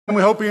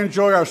We hope you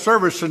enjoy our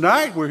service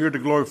tonight. We're here to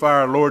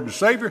glorify our Lord and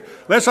Savior.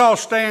 Let's all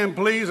stand,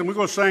 please, and we're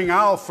going to sing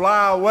I'll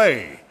Fly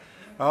Away.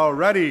 All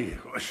righty.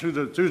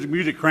 The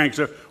music cranks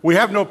up. We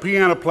have no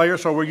piano player,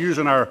 so we're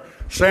using our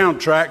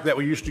soundtrack that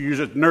we used to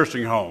use at the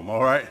nursing home,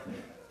 all right?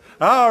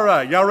 All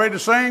right. Y'all ready to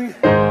sing?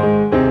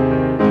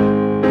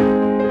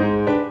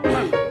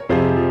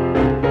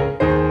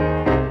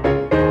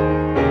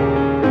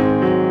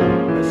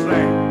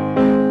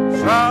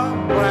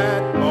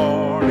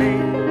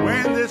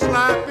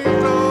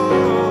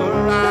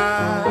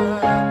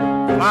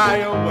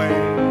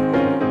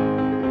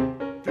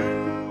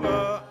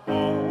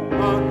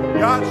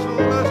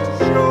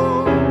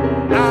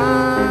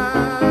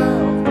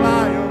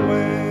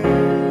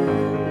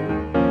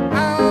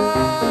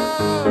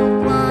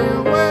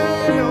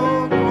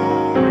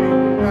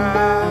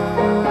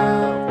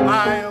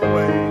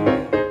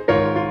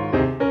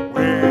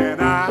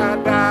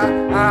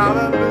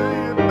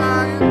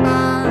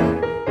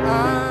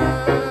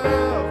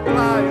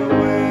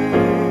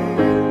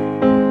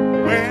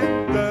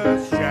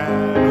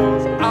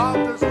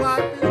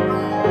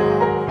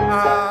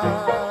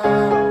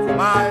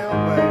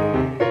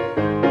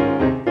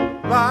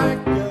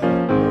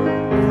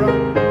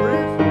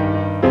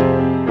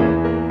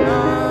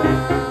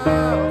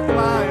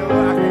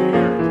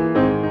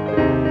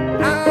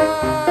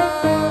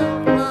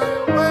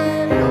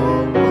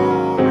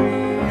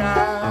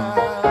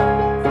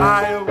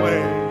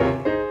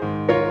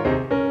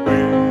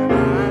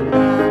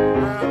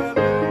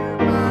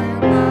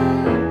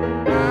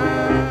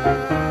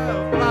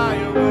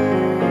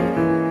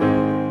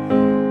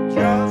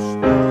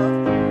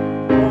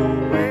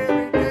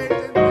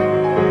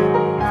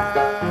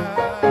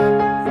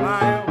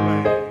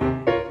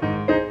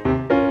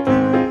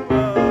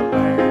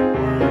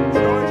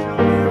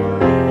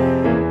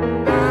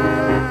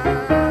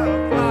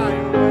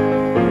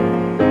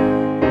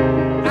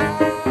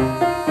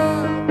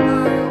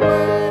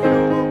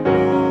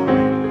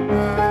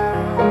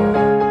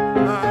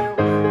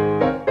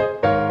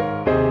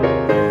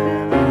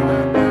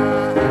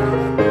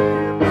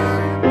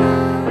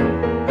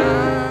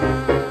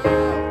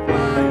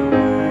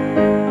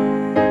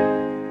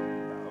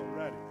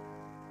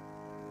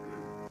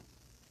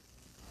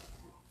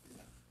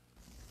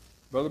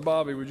 Brother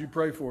Bobby, would you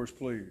pray for us,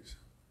 please?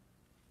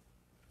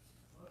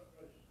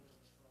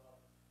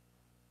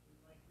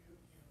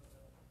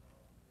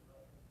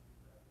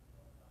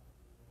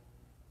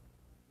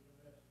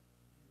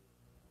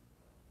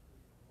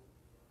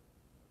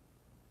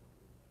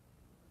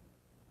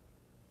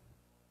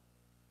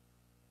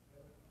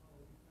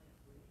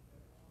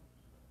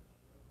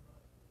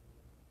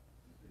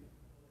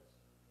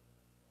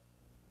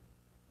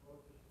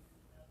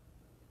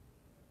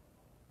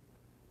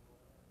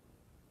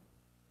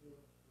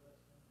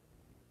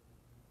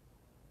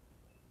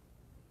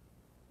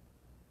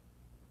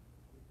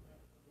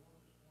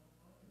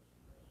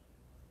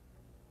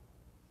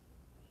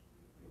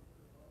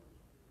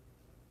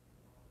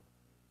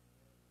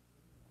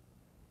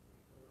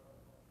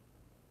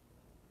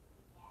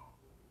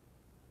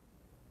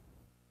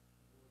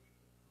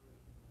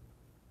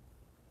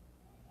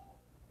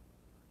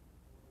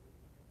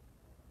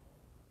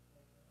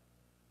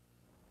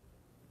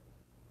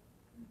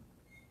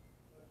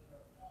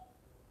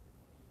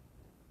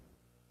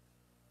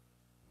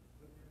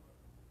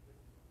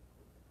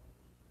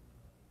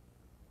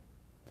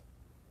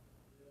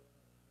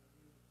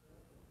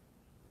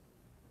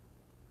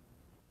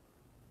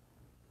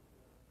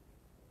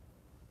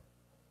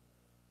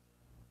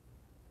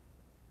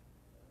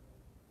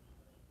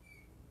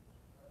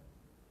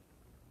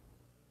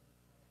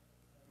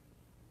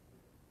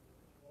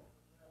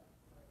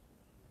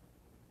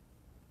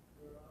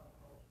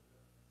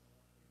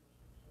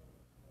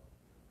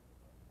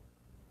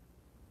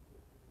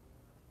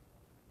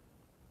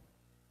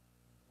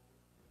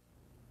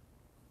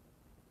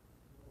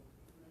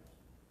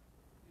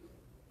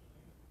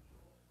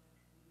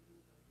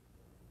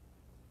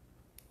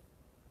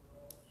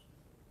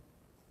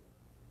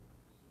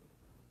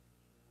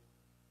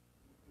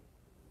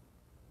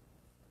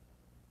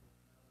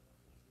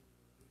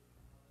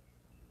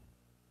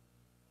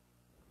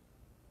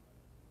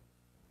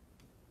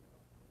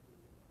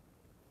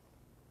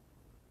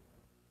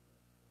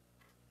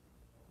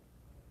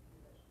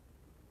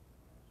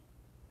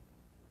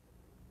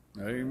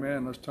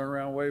 Amen. Let's turn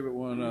around and wave at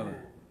one another.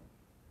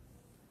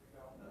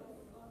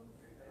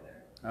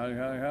 Howdy,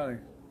 howdy, howdy.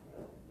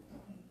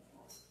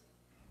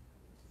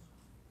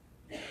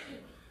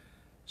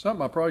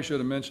 Something I probably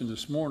should have mentioned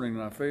this morning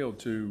and I failed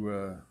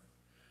to,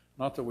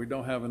 not that we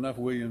don't have enough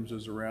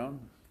Williamses around.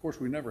 Of course,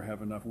 we never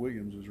have enough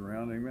Williamses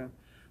around, amen.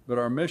 But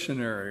our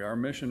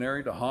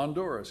missionary to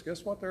Honduras,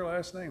 guess what their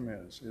last name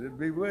is? It'd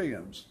be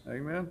Williams,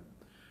 amen.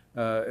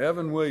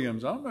 Evan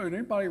Williams. I don't know, did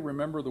anybody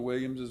remember the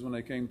Williamses when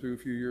they came through a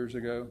few years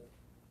ago?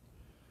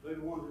 They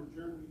the ones in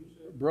Germany, you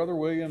said? Brother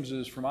Williams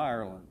is from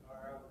Ireland.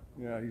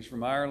 Yeah, he's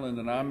from Ireland,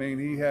 and I mean,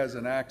 he has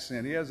an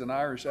accent. He has an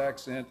Irish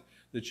accent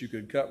that you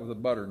could cut with a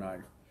butter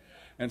knife.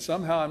 And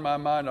somehow in my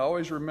mind, I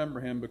always remember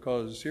him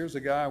because here's a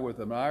guy with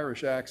an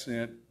Irish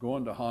accent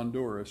going to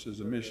Honduras as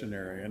a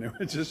missionary. And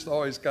it just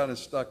always kind of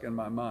stuck in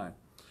my mind.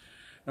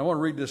 And I want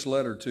to read this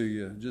letter to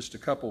you, just a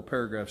couple of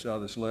paragraphs out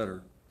of this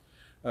letter.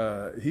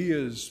 He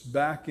is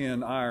back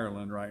in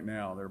Ireland right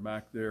now. They're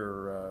back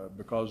there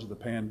because of the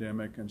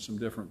pandemic and some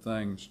different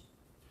things.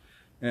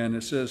 And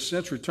it says,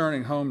 since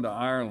returning home to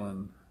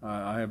Ireland,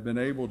 I have been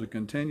able to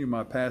continue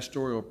my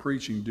pastoral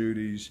preaching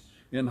duties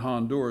in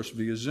Honduras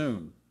via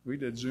Zoom. We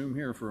did Zoom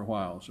here for a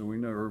while, so we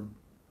know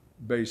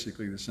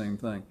basically the same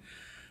thing.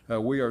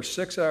 We are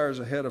 6 hours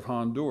ahead of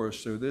Honduras,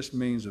 so this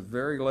means a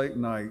very late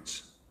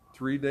nights,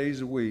 3 days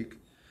a week,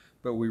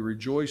 but we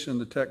rejoice in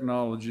the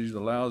technology that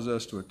allows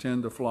us to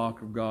attend the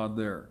flock of God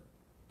there.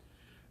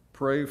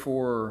 Pray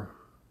for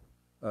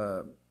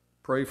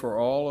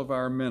all of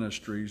our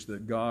ministries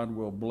that God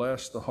will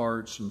bless the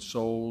hearts and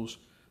souls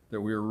that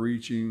we are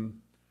reaching,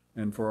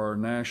 and for our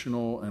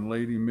national and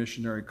lady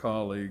missionary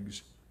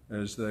colleagues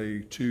as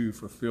they too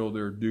fulfill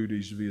their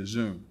duties via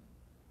Zoom.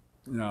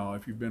 Now,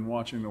 if you've been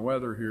watching the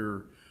weather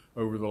here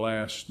over the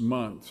last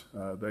month,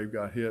 they've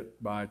got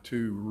hit by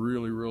 2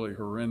 really, really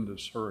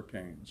horrendous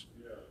hurricanes.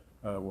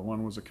 Well,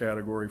 one was a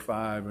Category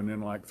 5, and then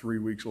like 3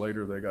 weeks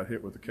later, they got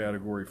hit with a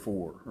Category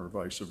 4, or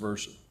vice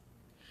versa. It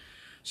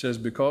says,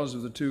 because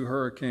of the 2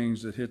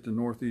 hurricanes that hit the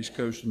northeast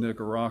coast of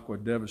Nicaragua,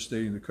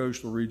 devastating the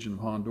coastal region of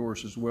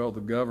Honduras as well,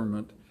 the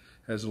government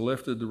has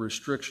lifted the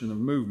restriction of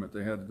movement.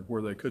 They had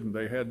where they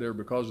had there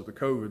because of the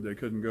COVID, they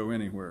couldn't go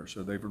anywhere.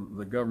 So the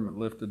government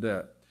lifted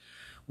that.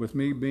 With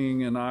me being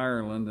in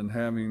Ireland and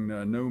having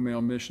no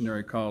male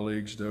missionary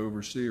colleagues to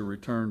oversee a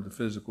return to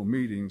physical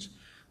meetings,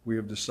 we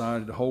have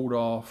decided to hold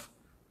off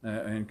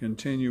and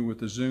continue with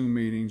the Zoom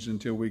meetings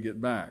until we get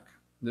back.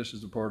 This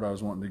is the part I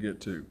was wanting to get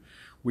to.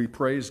 We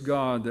praise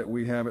God that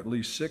we have at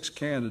least 6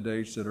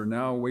 candidates that are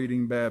now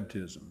awaiting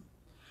baptism.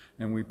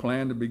 And we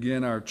plan to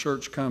begin our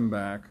church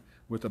comeback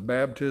with a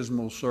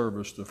baptismal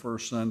service the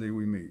first Sunday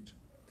we meet.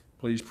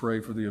 Please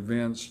pray for the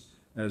events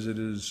as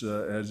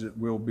it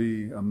will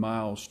be a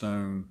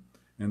milestone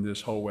in this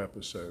whole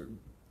episode.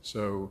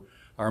 So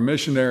our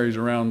missionaries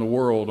around the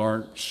world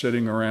aren't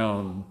sitting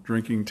around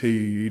drinking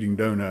tea, eating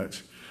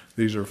donuts.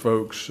 These are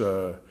folks,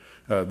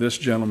 this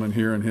gentleman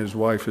here and his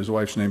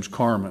wife's name's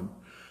Carmen.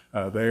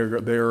 They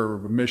are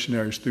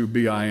missionaries through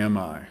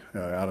BIMI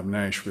out of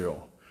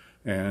Nashville.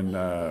 And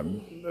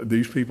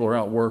these people are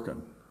out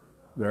working.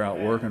 They're out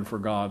working for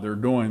God. They're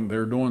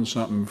doing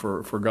something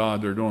for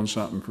God. They're doing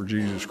something for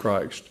Jesus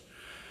Christ.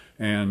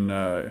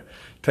 And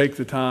take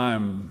the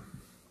time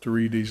to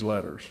read these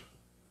letters.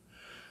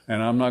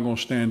 And I'm not going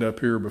to stand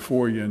up here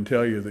before you and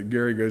tell you that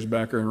Gary goes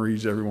back there and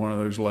reads every one of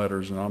those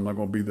letters, and I'm not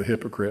going to be the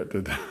hypocrite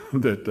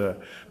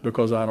that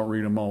because I don't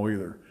read them all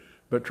either.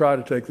 But try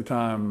to take the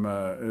time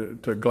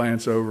to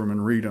glance over them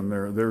and read them.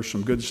 There's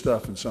some good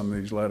stuff in some of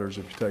these letters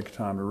if you take the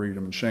time to read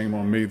them. And shame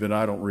on me that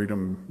I don't read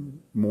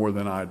them more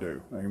than I do.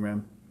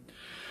 Amen.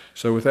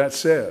 So with that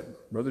said,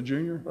 Brother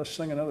Junior, let's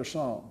sing another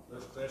song.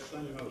 Let's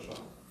sing another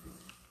song.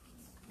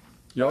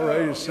 Y'all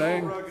ready to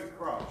sing? The Old Rugged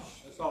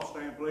Cross. Let's all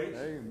stand, please.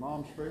 Hey,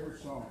 Mom's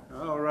favorite song.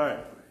 All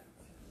right.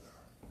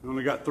 We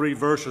only got 3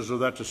 verses of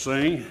that to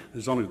sing.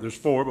 There's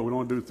 4, but we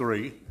don't do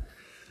 3.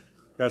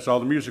 That's all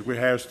the music we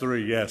have is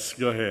 3. Yes,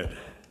 go ahead.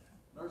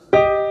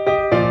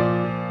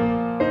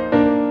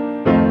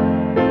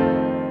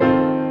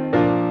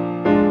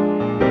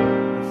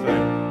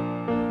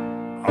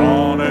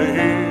 On a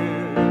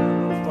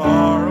hill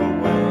far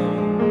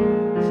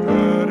away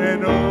stood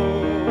an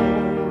old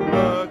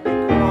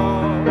rugged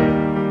cross,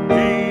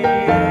 the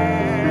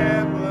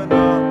emblem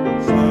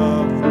of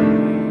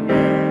suffering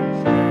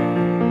and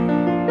shame.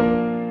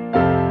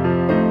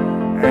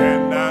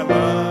 And I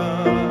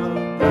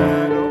love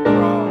that old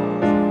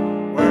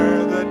cross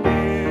where the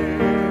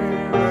dear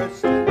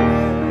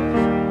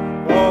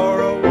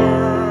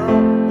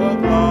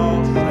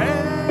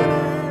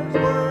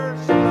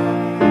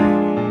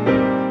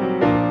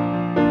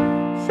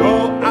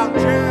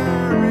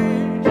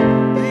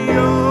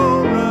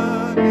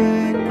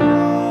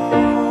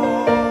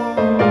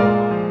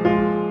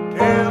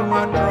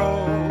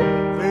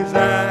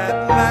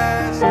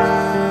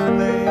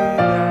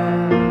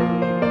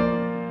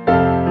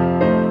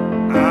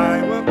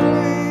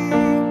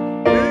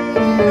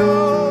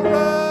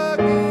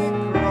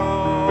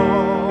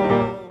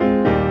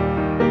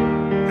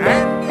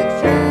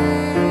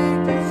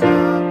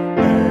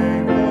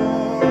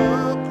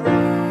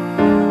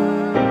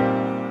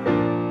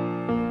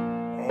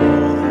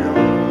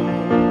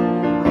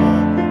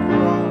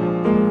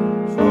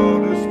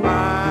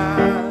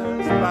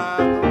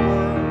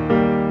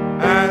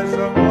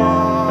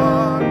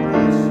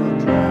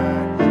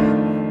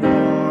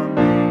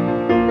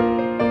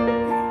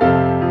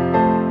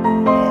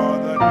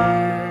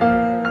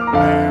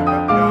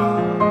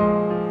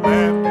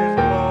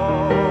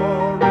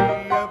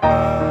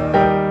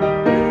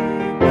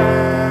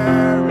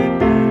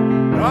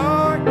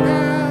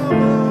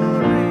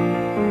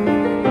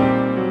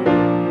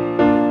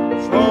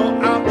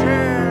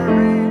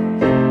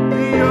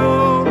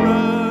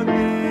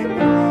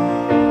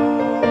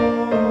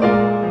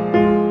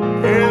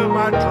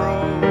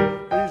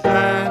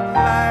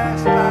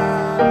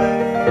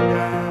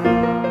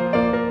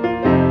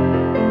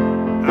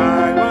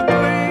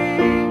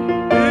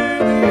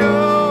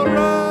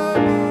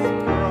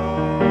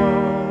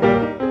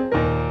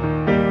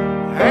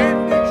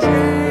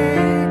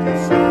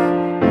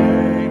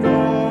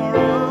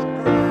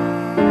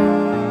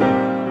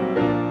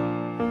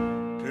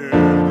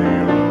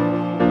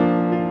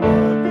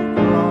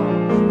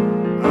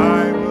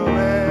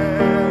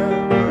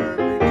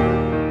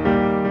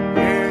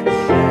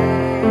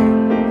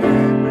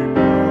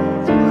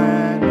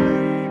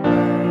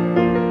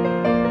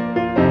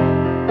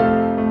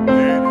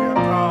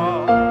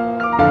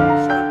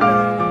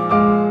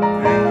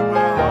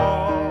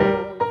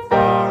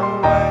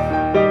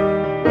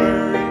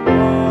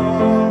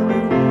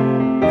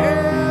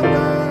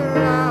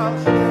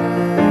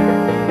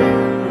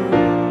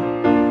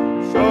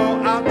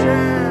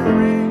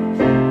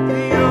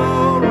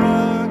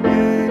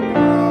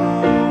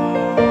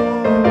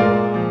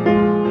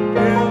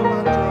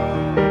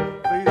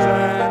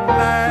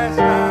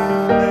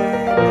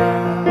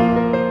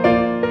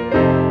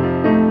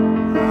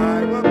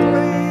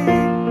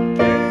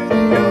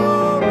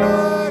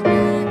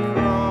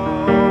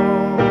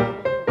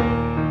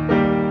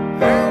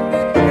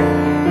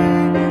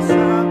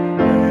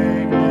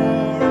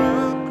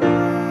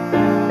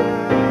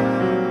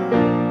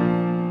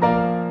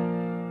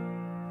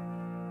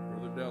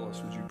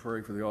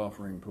pray for the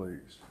offering,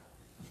 please.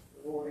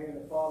 Lord,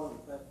 Heavenly Father, we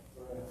thank you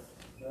for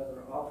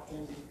another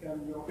opportunity to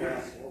come to your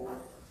house, Lord.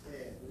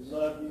 We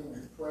love you and we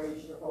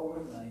praise your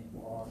holy name,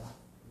 Father.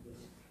 We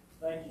just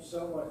thank you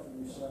so much for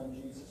your Son,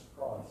 Jesus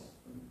Christ.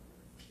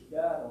 He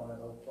died on that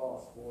old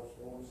cross for us,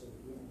 Lord, so that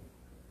we can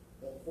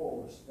look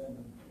forward to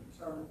spending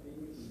eternity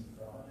with you,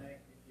 Father. Thank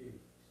you,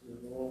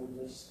 Jesus. Lord, we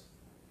just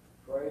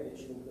pray that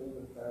you will be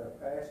with our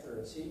pastor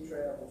as he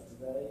travels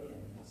today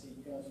and as he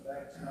comes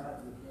back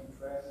tonight with him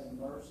traveling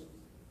mercies.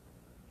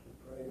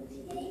 Pray that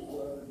you be with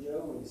Brother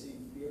Joe as he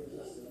gives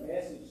us the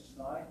message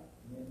tonight,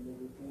 and then be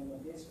with him and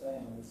his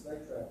family as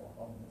they travel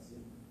home this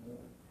evening.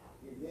 Lord,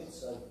 give them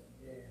safe.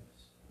 Yes.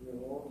 Dear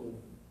Lord,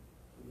 we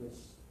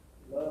just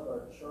love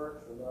our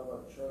church, we love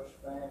our church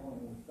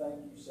family, and we thank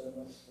you so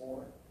much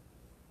for it.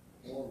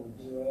 Lord, we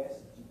do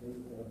ask that you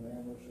be with our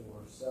members who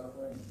are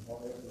suffering in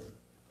whatever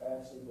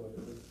capacity,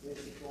 whether it's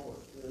physical or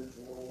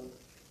spiritual, Lord.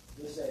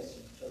 Just ask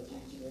you to touch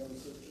each and every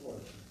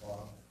situation,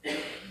 Father.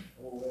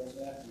 Lord, we ask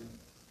that you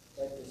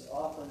take this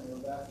offering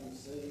we're about to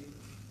receive,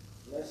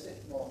 bless it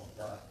and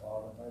multiply it,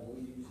 Father. May we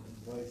use it in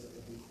ways that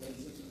will be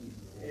pleasing to you.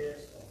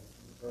 Yes.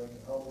 We pray in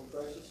your holy,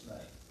 precious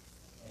name.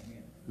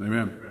 Amen.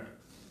 Amen.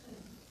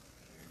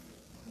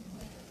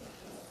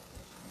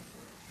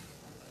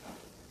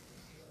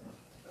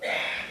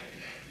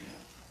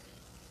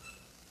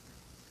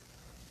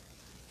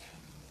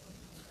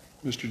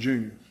 Mr.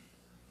 Junior,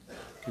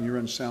 can you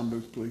run the sound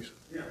booth, please?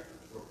 Yeah.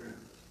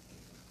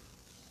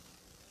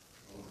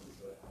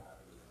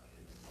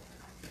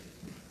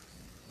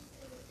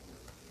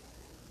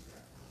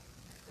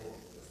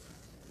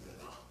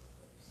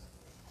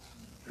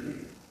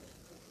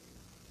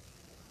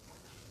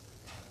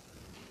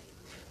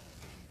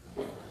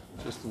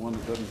 Just the one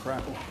that doesn't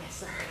crackle? Yes,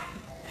 sir.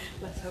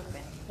 Let's hope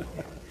it.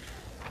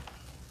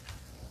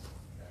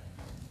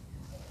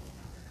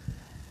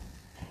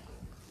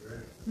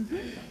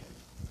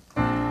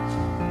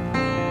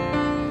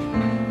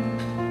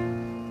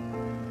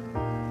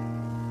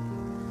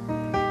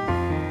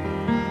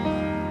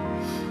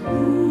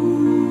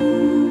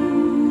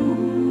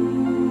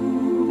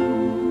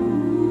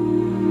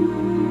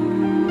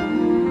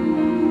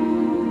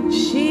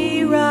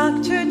 She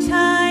rocked her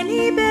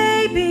tiny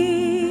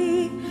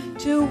baby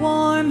to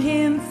warm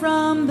him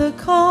from the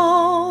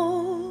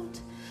cold.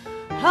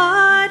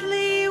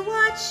 Hardly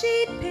what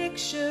she'd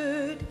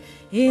pictured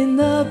in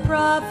the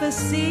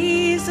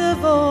prophecies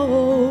of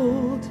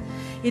old.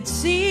 It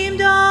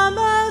seemed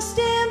almost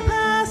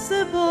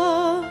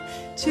impossible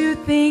to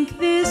think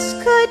this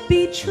could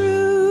be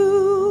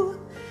true.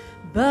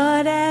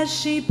 But as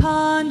she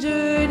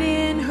pondered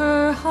in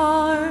her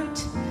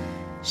heart,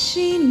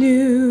 she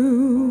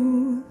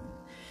knew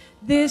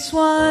this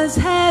was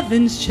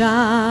heaven's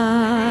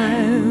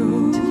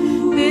child.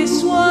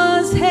 This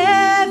was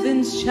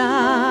heaven's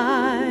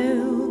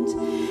child.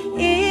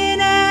 In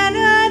an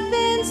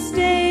earthen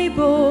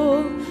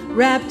stable,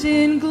 wrapped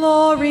in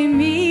glory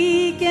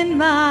meek and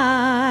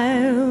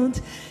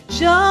mild.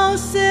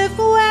 Joseph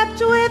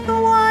wept with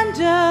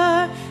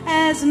wonder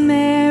as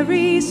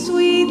Mary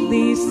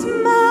sweetly smiled,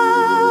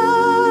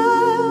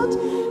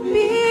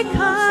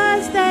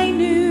 because they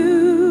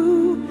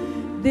knew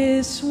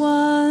this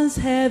was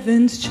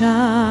heaven's child.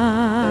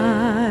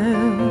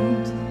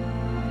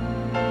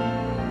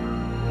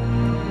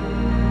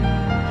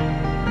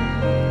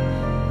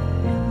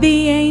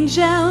 The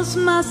angels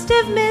must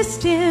have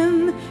missed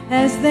him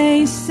as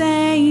they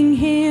sang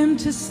him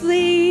to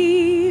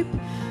sleep,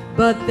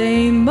 but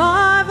they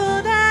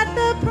marveled at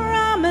the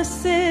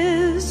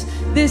promises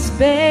this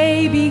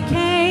baby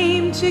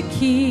came to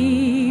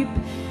keep.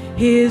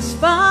 His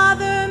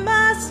father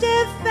must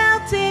have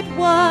felt it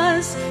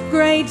was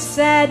great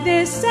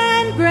sadness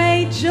and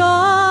great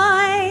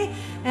joy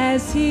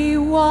as he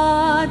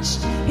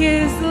watched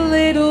his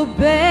little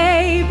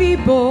baby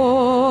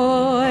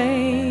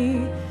boy.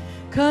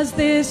 'Cause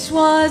this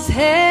was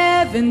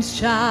heaven's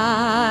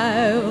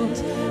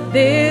child.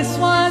 This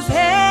was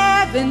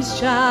heaven's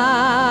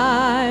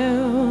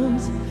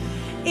child.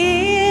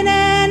 In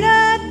an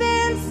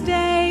earthen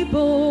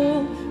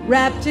stable,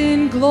 wrapped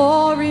in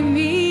glory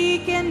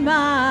meek and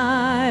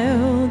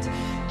mild.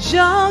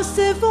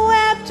 Joseph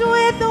wept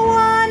with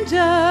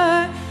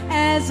wonder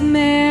as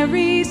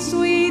Mary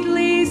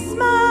sweetly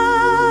smiled,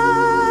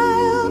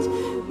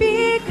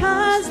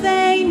 because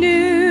they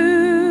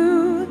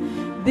knew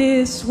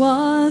this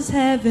was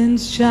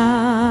heaven's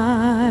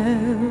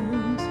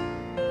child.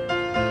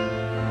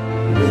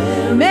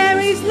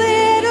 Mary's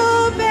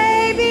little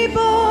baby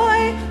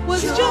boy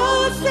was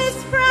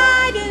Joseph's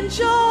pride and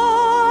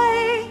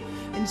joy,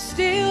 and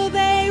still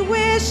they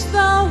wish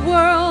the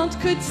world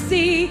could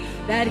see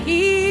that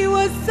he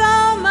was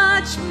so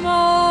much more.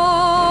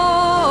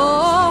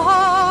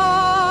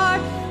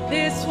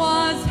 This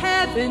was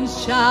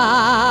heaven's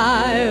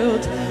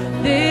child.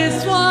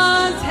 This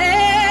was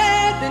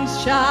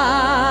heaven's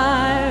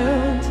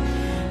child.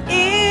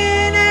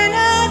 In an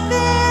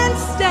earthen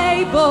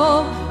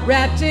stable,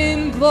 wrapped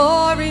in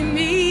glory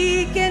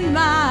meek and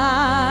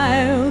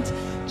mild.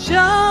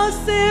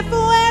 Joseph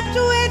wept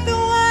with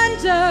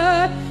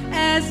wonder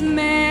as as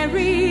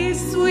Mary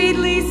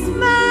sweetly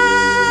smiled,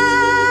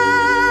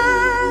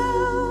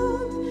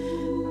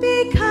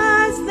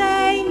 because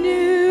they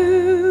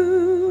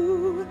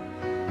knew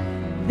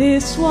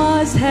this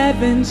was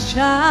heaven's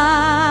child.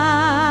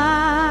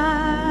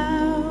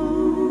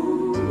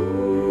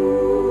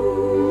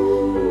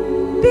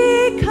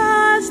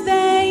 Because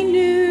they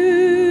knew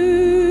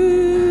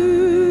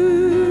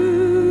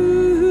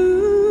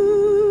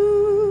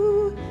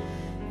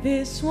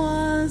this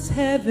was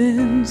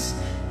heaven's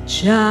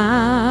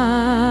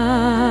child.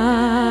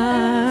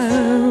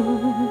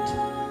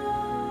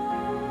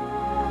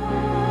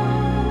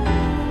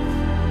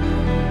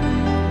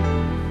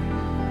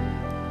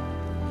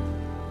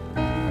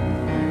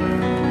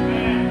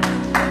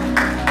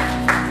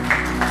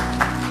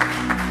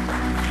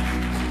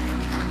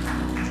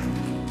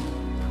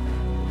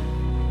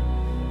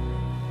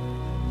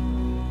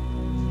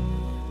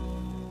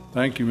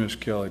 Thank you, Miss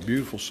Kelly.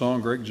 Beautiful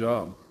song. Great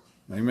job.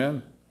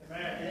 Amen?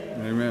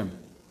 Amen.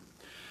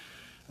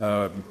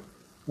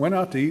 Went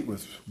out to eat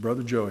with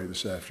Brother Joey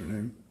this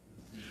afternoon,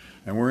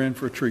 and we're in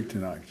for a treat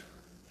tonight.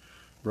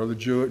 Brother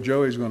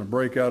Joey's going to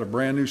break out a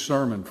brand new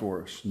sermon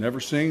for us,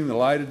 never seen the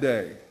light of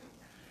day.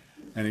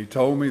 And he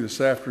told me this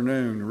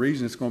afternoon, the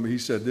reason it's going to be, he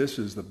said, this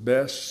is the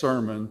best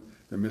sermon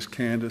that Miss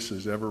Candace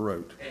has ever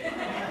wrote.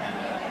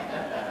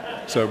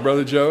 So,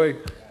 Brother Joey,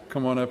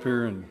 come on up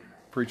here and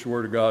preach the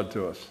Word of God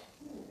to us.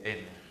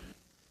 Amen.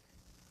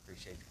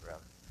 Appreciate you,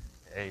 brother.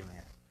 Amen.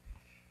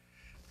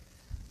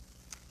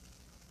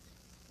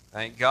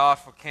 Thank God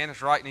for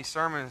Candace writing these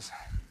sermons.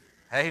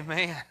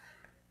 Amen.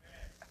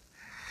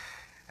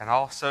 And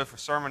also for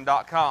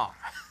sermon.com.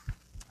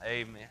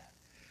 Amen.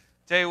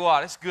 Tell you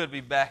what, it's good to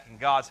be back in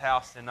God's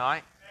house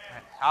tonight.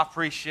 I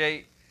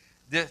appreciate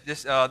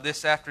this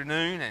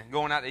afternoon and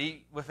going out to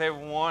eat with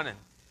everyone. And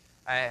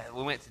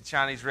we went to the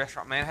Chinese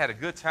restaurant. Man, I had a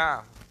good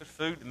time. Good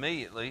food to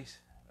me, at least.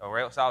 Or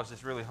else I was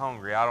just really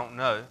hungry. I don't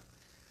know.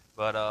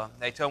 But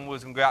they told me we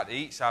was going to go out to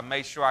eat, so I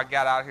made sure I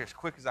got out of here as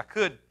quick as I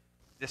could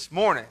this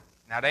morning.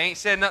 Now, they ain't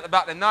said nothing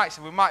about the night,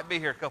 so we might be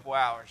here a couple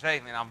hours.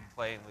 Hey, man, I'm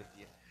playing with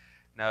you.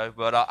 No,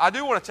 but I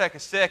do want to take a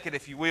second,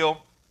 if you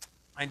will,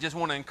 and just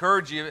want to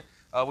encourage you.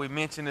 We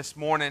mentioned this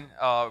morning,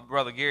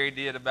 Brother Gary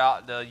did,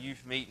 about the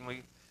youth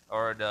meeting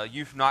or the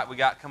youth night we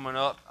got coming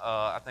up.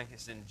 I think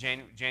it's in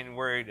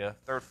January, the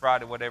third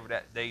Friday, whatever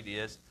that date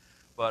is,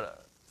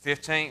 but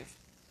 15th.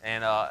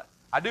 And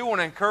I do want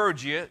to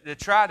encourage you to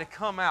try to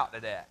come out to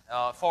that.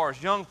 As far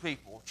as young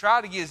people,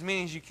 try to get as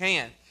many as you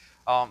can.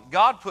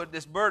 God put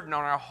this burden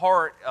on our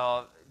heart.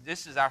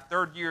 This is our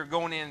third year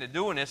going into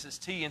doing this. It's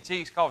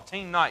TNT. It's called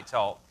Teen Night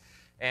Talk.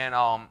 And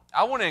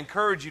I want to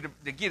encourage you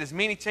to get as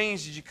many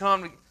teens as you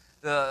come,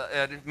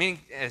 as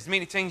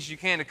many teens as you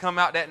can to come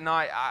out that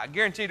night. I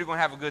guarantee they're going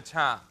to have a good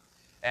time.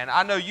 And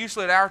I know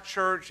usually at our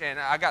church, and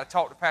I got to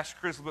talk to Pastor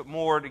Chris a little bit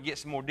more to get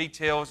some more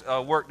details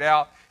worked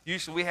out.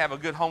 Usually we have a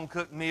good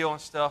home-cooked meal and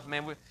stuff,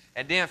 man.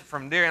 And then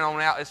from there on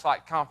out, it's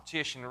like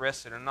competition the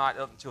rest of the night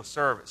up until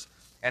service.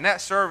 And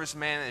that service,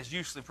 man, is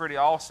usually pretty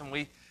awesome.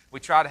 We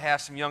try to have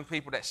some young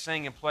people that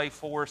sing and play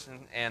for us.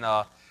 And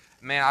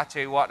man, I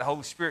tell you what, the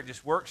Holy Spirit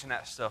just works in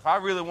that stuff. I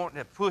really want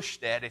to push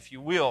that, if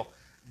you will,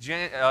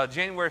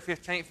 January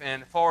 15th.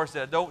 And as far as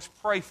the adults,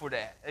 pray for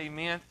that.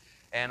 Amen.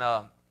 And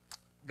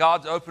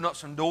God's opened up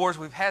some doors.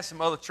 We've had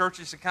some other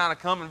churches to kind of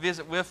come and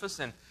visit with us,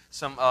 and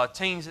some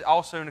teens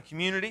also in the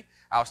community.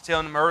 I was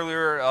telling them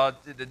earlier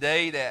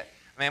today that,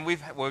 man,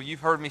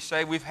 you've heard me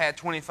say we've had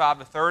 25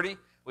 to 30.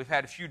 We've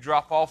had a few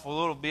drop off a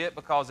little bit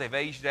because they've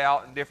aged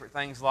out and different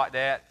things like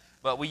that.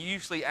 But we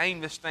usually aim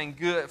this thing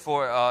good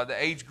for the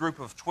age group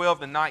of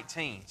 12 to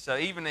 19. So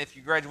even if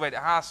you graduate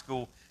at high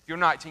school, if you're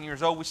 19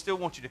 years old, we still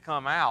want you to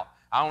come out.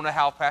 I don't know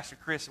how Pastor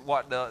Chris,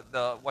 what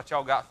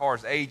y'all got as far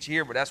as age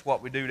here, but that's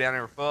what we do down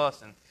there with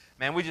us. And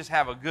man, we just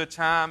have a good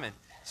time and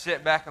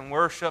sit back and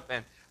worship.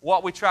 And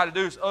what we try to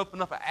do is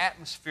open up an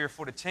atmosphere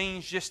for the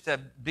teens just to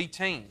be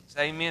teens.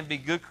 Amen. Be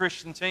good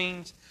Christian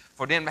teens,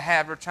 for them to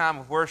have their time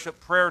of worship.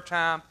 Prayer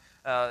time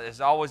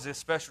is always a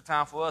special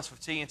time for us, for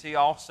TNT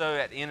also.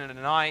 At the end of the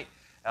night,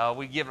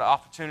 we give an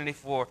opportunity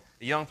for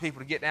the young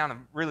people to get down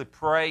and really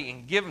pray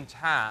and give them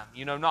time,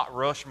 not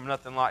rush them or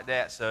nothing like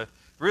that. So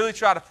really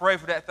try to pray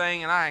for that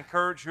thing, and I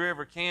encourage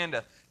whoever can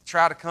to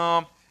try to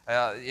come.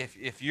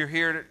 If you're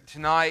here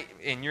tonight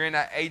and you're in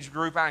that age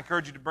group, I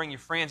encourage you to bring your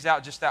friends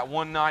out just that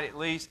one night at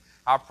least.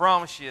 I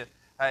promise you,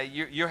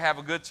 you'll have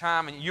a good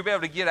time, and you'll be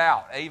able to get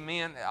out,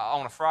 amen,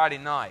 on a Friday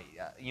night.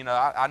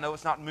 I know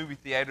it's not movie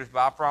theaters, but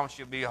I promise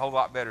you it'll be a whole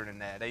lot better than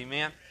that,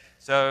 amen.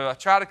 So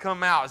try to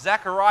come out.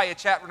 Zechariah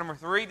chapter number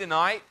 3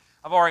 tonight.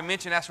 I've already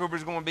mentioned that's where we're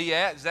going to be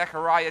at,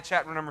 Zechariah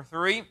chapter number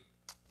 3.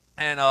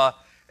 And I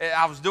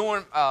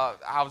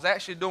was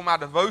actually doing my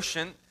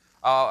devotion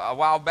a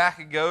while back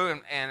ago,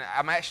 and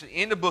I'm actually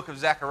in the book of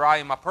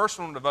Zechariah in my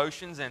personal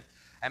devotions, and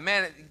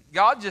man,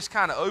 God just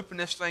kind of opened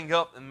this thing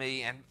up to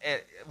me, and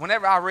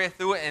whenever I read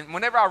through it, and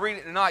whenever I read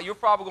it tonight, you're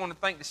probably going to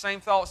think the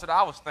same thoughts that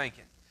I was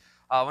thinking.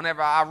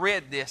 whenever I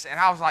read this. And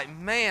I was like,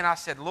 man, I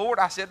said, Lord,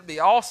 I said, it'd be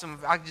awesome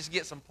if I could just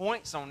get some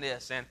points on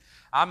this. And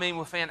I mean,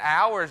 within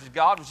hours,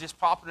 God was just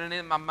popping it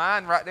in my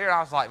mind right there. And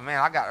I was like, man,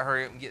 I got to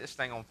hurry up and get this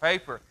thing on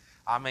paper.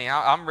 I mean,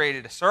 I'm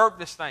ready to serve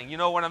this thing. You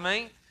know what I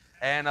mean?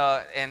 And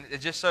it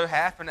just so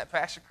happened that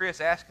Pastor Chris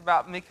asked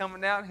about me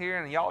coming down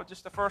here, and y'all are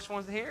just the first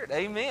ones to hear it.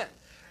 Amen.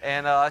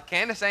 And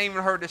Candace ain't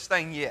even heard this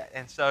thing yet.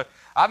 And so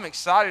I'm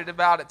excited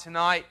about it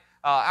tonight.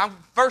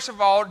 First of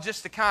all,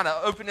 just to kind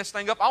of open this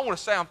thing up, I want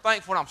to say I'm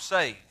thankful I'm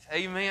saved.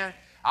 Amen.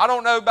 I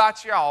don't know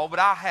about y'all, but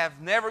I have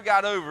never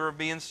got over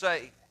being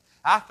saved.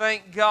 I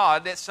thank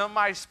God that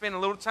somebody spent a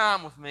little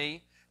time with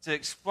me to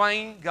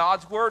explain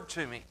God's Word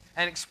to me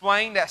and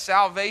explain that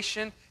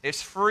salvation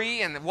is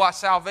free and what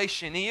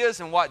salvation is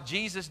and what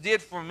Jesus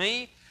did for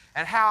me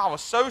and how I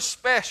was so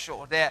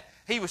special that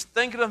He was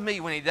thinking of me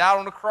when He died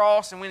on the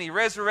cross and when He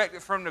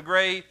resurrected from the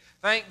grave.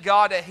 Thank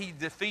God that He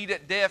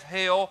defeated death,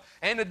 hell,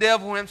 and the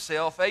devil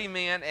himself.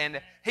 Amen.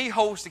 And He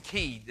holds the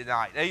key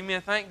tonight.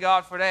 Amen. Thank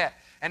God for that.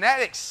 And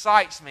that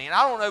excites me. And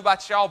I don't know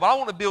about y'all, but I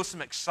want to build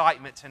some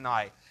excitement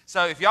tonight.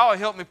 So if y'all will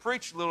help me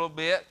preach a little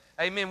bit,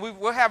 amen,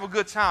 we'll have a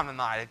good time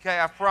tonight, okay?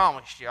 I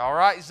promised you, all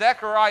right?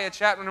 Zechariah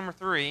chapter number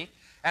 3.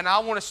 And I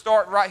want to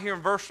start right here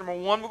in verse number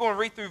 1. We're going to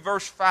read through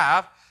verse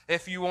 5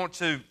 if you want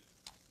to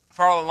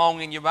follow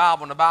along in your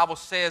Bible. And the Bible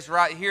says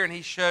right here, and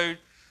he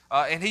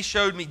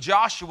showed me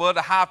Joshua,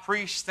 the high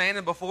priest,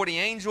 standing before the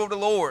angel of the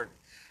Lord,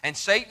 and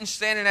Satan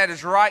standing at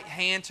his right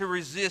hand to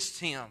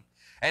resist him.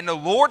 And the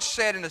Lord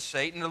said unto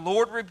Satan, the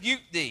Lord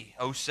rebuked thee,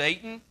 O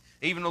Satan,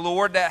 even the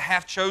Lord that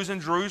hath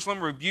chosen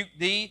Jerusalem rebuked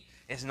thee.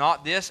 Is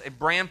not this a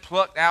brand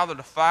plucked out of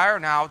the fire?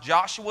 Now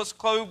Joshua was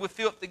clothed with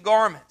filthy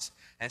garments,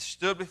 and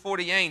stood before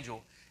the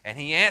angel. And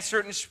he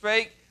answered and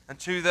spake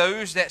unto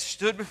those that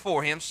stood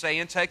before him,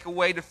 saying, Take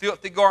away the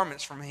filthy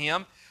garments from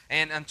him.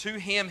 And unto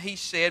him he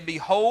said,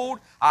 Behold,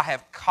 I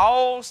have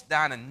caused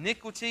thine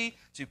iniquity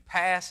to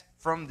pass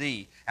from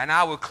thee, and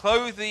I will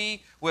clothe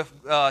thee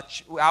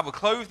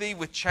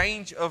with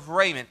change of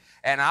raiment.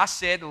 And I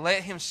said,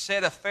 Let him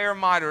set a fair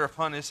mitre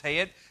upon his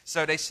head.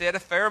 So they set a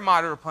fair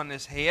mitre upon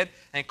his head,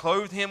 and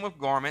clothed him with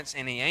garments.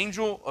 And the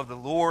angel of the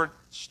Lord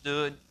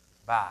stood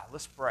by.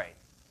 Let's pray.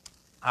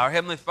 Our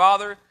Heavenly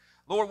Father,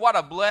 Lord, what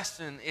a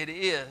blessing it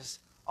is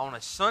on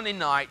a Sunday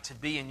night to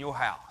be in your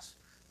house.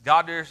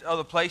 God, there's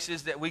other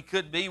places that we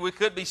could be. We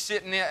could be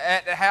sitting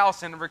at the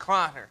house in the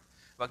recliner.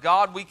 But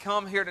God, we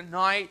come here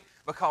tonight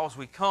because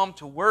we come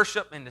to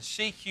worship and to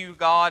seek you,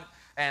 God.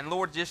 And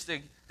Lord, just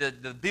to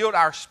build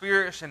our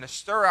spirits and to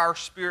stir our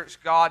spirits,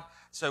 God,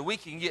 so we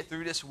can get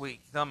through this week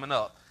coming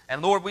up.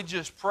 And Lord, we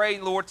just pray,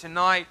 Lord,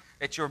 tonight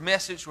that your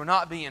message will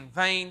not be in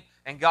vain.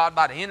 And God,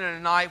 by the end of the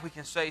night, we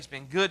can say it's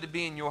been good to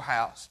be in your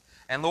house.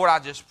 And Lord, I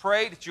just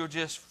pray that you'll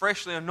just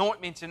freshly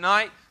anoint me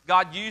tonight.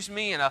 God, use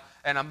me in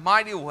a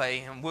mighty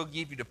way, and we'll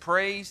give you the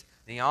praise,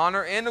 the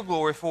honor, and the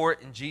glory for it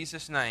in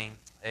Jesus' name.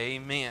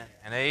 Amen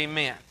and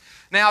amen.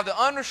 Now, to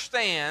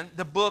understand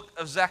the book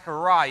of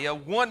Zechariah,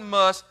 one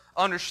must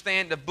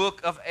understand the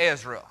book of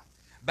Ezra.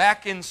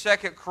 Back in 2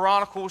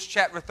 Chronicles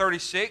chapter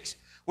 36,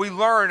 we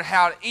learned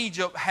how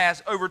Egypt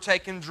has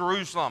overtaken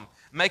Jerusalem,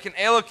 making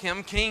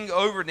Eliakim king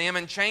over them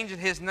and changing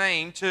his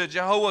name to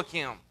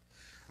Jehoiakim.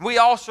 We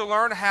also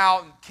learned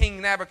how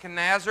King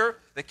Nebuchadnezzar,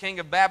 the king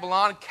of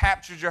Babylon,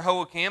 captured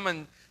Jehoiakim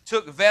and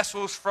took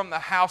vessels from the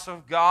house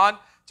of God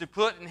to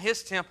put in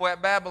his temple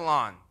at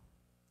Babylon.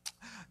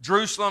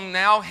 Jerusalem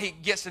now he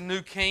gets a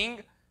new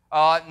king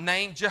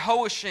named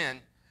Jehoiachin.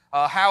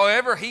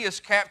 However, he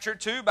is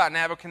captured too by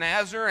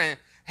Nebuchadnezzar, and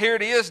here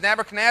it is,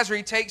 Nebuchadnezzar,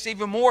 he takes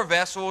even more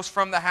vessels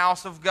from the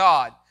house of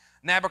God.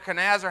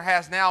 Nebuchadnezzar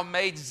has now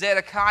made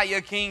Zedekiah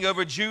king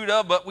over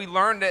Judah, but we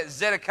learned that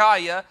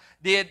Zedekiah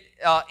did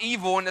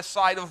evil in the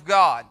sight of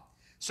God.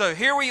 So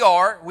here we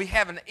are, we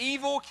have an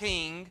evil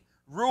king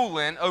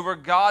ruling over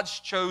God's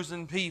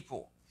chosen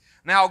people.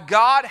 Now,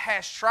 God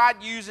has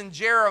tried using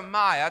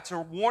Jeremiah to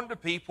warn the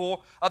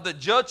people of the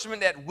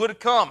judgment that would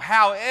come.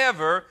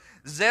 However,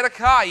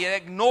 Zedekiah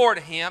ignored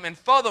him and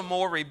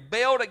furthermore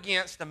rebelled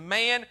against the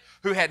man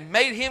who had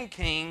made him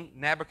king,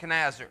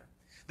 Nebuchadnezzar.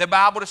 The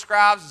Bible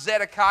describes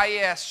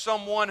Zedekiah as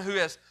someone who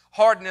has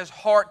hardened his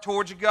heart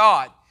towards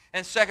God.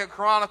 In 2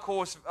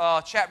 Chronicles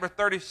chapter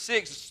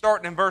 36,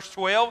 starting in verse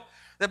 12,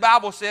 the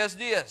Bible says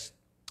this,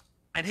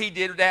 And he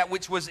did that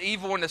which was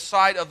evil in the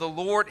sight of the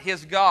Lord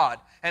his God,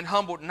 and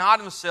humbled not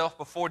himself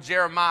before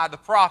Jeremiah the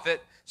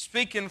prophet,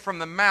 speaking from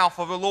the mouth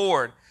of the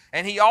Lord.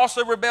 And he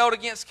also rebelled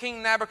against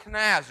King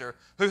Nebuchadnezzar,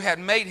 who had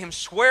made him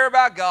swear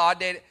by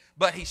God,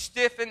 but he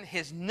stiffened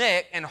his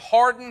neck and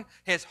hardened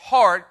his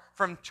heart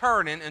from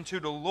turning unto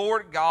the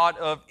Lord God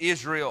of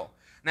Israel.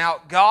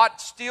 Now, God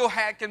still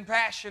had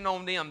compassion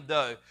on them,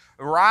 though,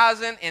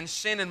 rising and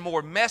sending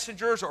more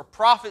messengers or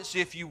prophets,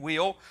 if you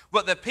will,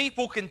 but the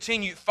people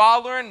continued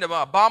following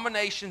the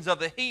abominations of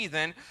the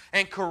heathen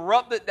and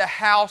corrupted the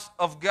house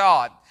of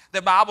God.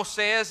 The Bible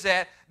says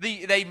that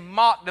they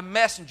mocked the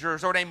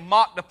messengers or they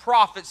mocked the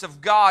prophets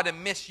of God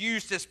and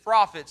misused his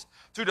prophets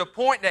to the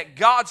point that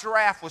God's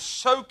wrath was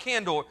so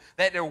kindled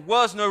that there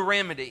was no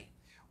remedy.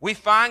 We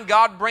find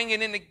God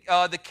bringing in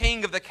the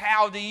king of the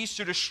Chaldees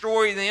to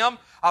destroy them,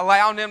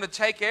 allowing them to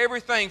take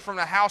everything from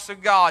the house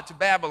of God to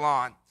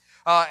Babylon.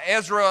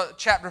 Ezra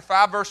chapter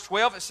 5 verse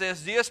 12, it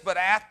says this, "But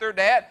after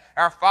that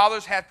our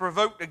fathers had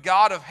provoked the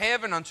God of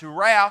heaven unto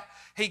wrath,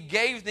 He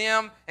gave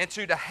them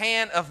into the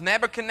hand of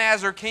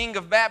Nebuchadnezzar king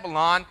of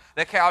Babylon,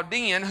 the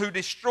Chaldean, who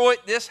destroyed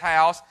this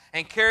house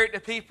and carried the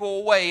people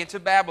away into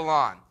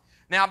Babylon."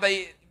 Now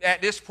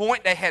at this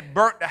point, they had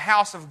burnt the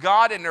house of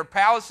God in their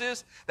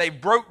palaces. They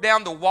broke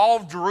down the wall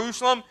of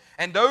Jerusalem,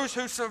 and those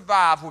who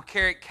survived were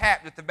carried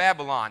captive to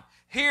Babylon.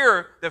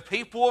 Here, the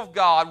people of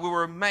God will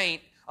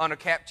remain under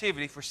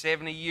captivity for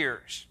 70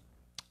 years.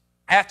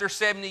 After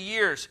 70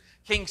 years,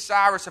 King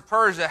Cyrus of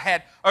Persia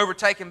had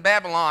overtaken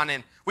Babylon,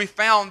 and we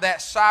found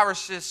that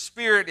Cyrus's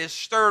spirit is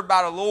stirred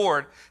by the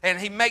Lord, and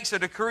he makes a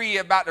decree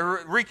about the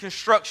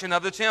reconstruction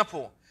of the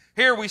temple.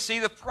 Here we see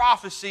the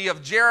prophecy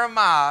of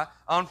Jeremiah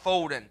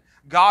unfolding.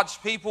 God's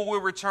people will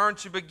return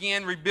to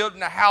begin rebuilding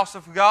the house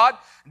of God.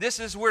 This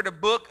is where the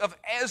book of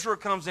Ezra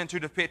comes into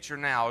the picture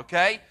now,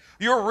 okay?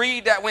 You'll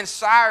read that when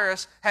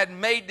Cyrus had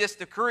made this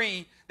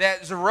decree,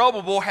 that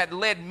Zerubbabel had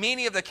led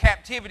many of the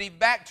captivity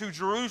back to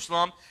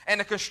Jerusalem, and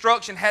the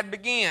construction had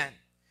begun.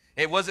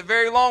 It wasn't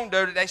very long,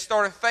 though, that they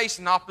started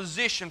facing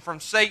opposition from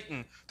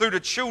Satan through the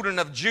children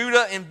of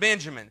Judah and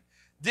Benjamin.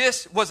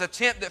 This was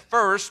attempted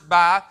first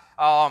by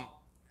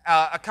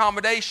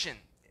accommodation.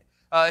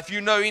 If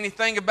you know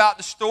anything about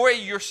the story,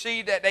 you'll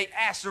see that they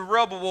asked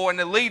Zerubbabel and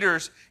the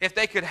leaders if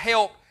they could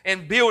help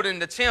in building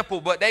the temple,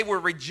 but they were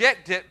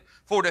rejected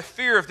for the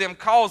fear of them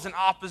causing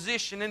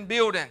opposition in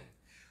building.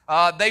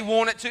 They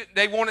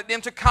wanted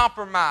them to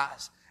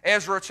compromise.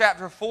 Ezra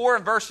chapter 4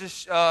 and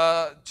verses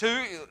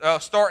 2,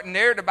 starting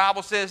there, the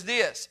Bible says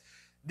this,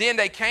 "Then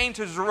they came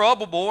to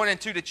Zerubbabel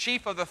and to the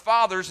chief of the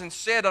fathers and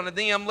said unto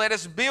them, Let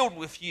us build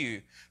with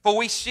you, for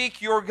we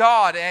seek your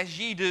God as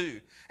ye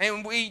do.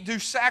 And we do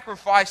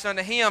sacrifice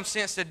unto him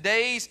since the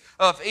days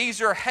of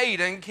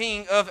Esarhaddon,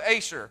 king of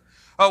Asher,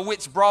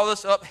 which brought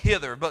us up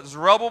hither. But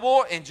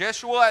Zerubbabel and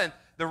Jeshua and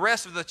the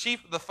rest of the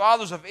chief of the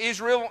fathers of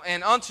Israel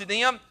and unto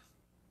them,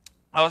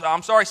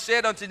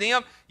 said unto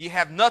them, Ye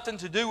have nothing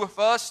to do with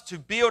us to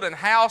build an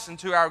house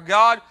unto our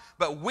God,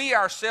 but we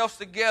ourselves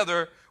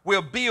together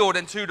will build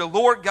unto the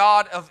Lord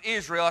God of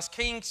Israel, as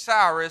King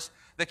Cyrus,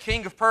 the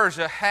king of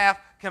Persia, hath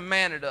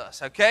commanded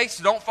us." Okay,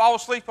 so don't fall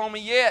asleep on me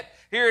yet.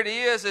 Here it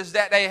is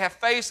that they have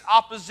faced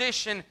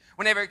opposition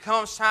whenever it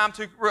comes time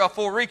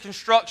for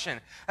reconstruction.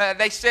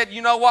 They said,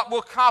 you know what,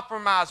 we'll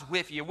compromise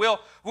with you. We'll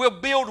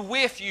build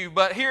with you.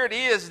 But here it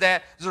is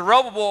that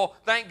Zerubbabel,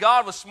 thank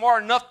God, was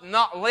smart enough to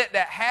not let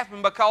that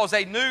happen, because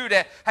they knew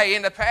that, hey,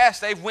 in the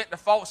past they've went to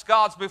false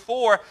gods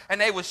before,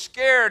 and they were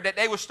scared that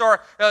they would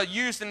start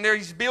using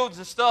these buildings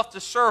and stuff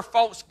to serve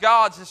false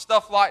gods and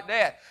stuff like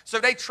that. So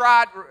they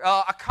tried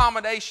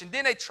accommodation.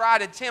 Then they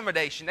tried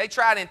intimidation. They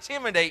tried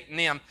intimidating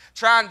them,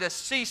 trying to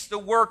cease the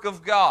work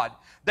of God.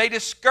 They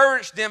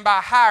discouraged them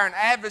by hiring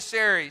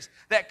adversaries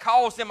that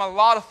caused them a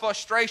lot of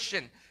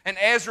frustration. In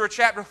Ezra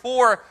chapter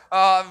 4,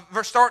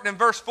 starting in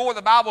verse 4,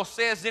 the Bible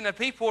says, "Then the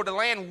people of the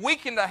land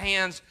weakened the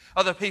hands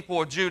of the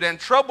people of Judah and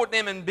troubled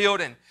them in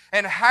building,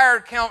 and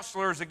hired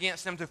counselors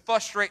against them to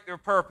frustrate their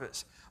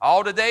purpose.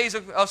 All the days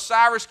of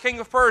Cyrus, king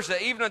of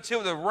Persia, even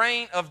until the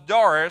reign of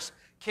Darius,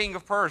 king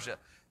of Persia."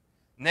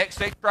 Next,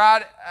 they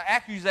tried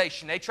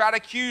accusation. They tried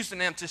accusing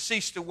them to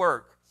cease the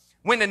work.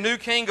 When the new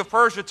king of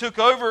Persia took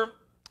over,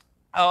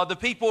 the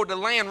people of the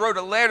land wrote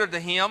a letter to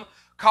him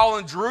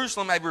calling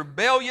Jerusalem a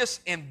rebellious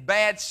and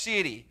bad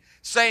city,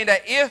 saying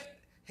that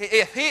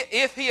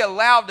if he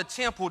allowed the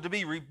temple to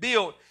be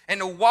rebuilt and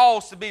the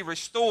walls to be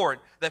restored,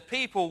 the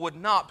people would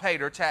not pay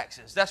their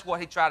taxes. That's what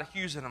he tried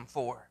accusing them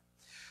for.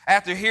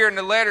 After hearing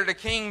the letter, the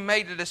king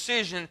made the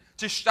decision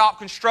to stop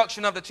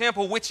construction of the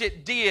temple, which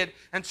it did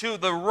until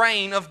the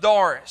reign of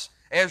Darius.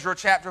 Ezra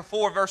chapter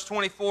 4 verse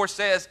 24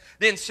 says,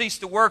 "Then ceased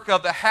the work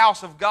of the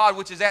house of God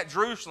which is at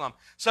Jerusalem.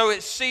 So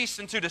it ceased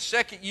until the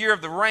second year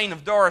of the reign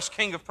of Darius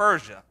king of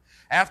Persia."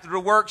 After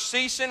the work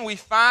ceasing, we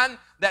find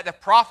that the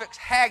prophets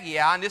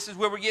Haggai, and this is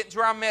where we get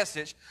into our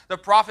message, the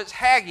prophets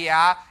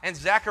Haggai and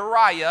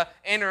Zechariah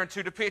enter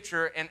into the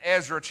picture in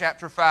Ezra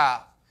chapter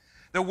 5.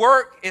 The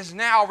work is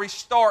now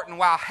restarting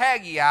while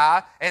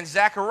Haggai and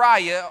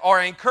Zechariah are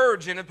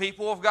encouraging the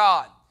people of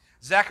God.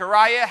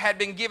 Zechariah had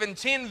been given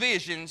 10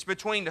 visions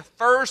between the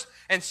 1st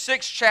and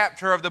 6th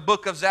chapter of the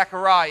book of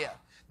Zechariah.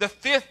 The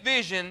fifth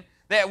vision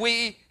that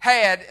we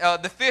had,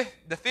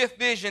 the fifth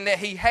vision that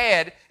he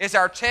had is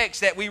our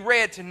text that we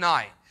read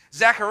tonight.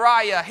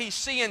 Zechariah, he's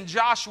seeing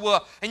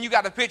Joshua, and you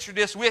got to picture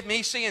this with me.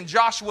 He's seeing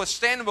Joshua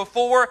standing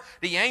before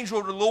the angel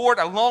of the Lord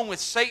along with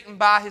Satan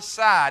by his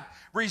side,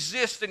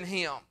 resisting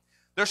him.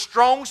 The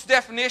Strong's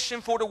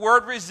definition for the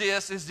word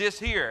resist is this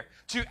here: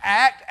 to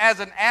act as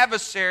an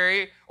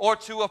adversary or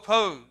to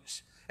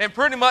oppose. And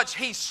pretty much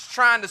he's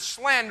trying to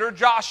slander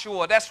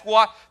Joshua. That's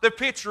what the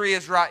picture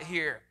is right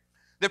here.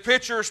 The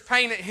picture is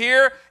painted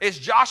here is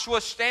Joshua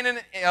standing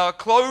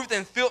clothed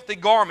in filthy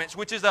garments,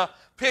 which is a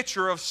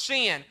picture of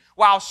sin,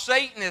 while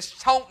Satan is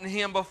taunting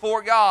him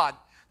before God.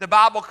 The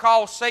Bible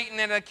calls Satan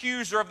an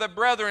accuser of the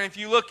brethren. If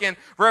you look in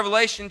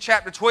Revelation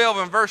chapter 12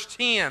 and verse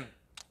 10,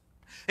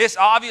 it's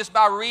obvious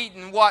by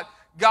reading what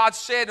God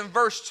said in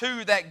verse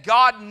 2 that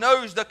God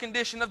knows the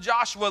condition of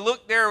Joshua.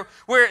 Look there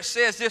where it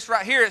says this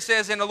right here. It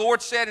says, "And the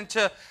Lord said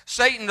unto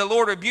Satan, the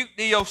Lord rebuke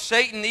thee, O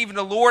Satan, even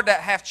the Lord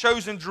that hath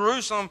chosen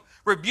Jerusalem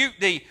rebuke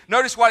thee."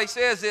 Notice what he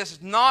says,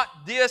 "Is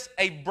not this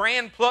a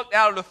brand plucked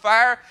out of the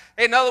fire?"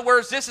 In other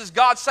words, this is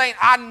God saying,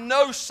 I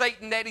know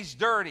Satan that he's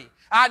dirty.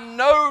 I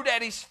know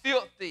that he's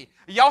filthy.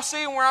 Y'all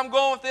see where I'm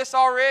going with this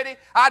already?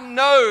 I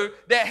know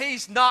that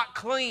he's not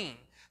clean.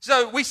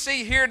 So we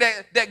see here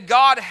that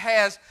God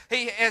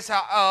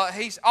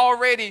he's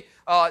already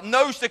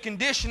knows the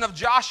condition of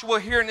Joshua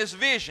here in this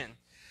vision.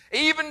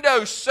 Even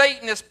though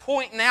Satan is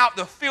pointing out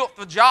the filth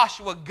of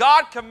Joshua,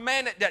 God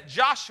commanded that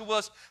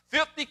Joshua's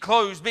filthy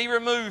clothes be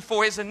removed,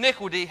 for his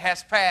iniquity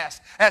has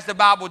passed, as the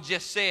Bible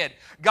just said.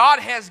 God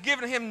has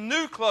given him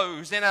new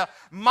clothes and a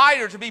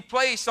mitre to be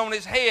placed on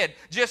his head,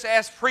 just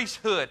as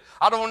priesthood.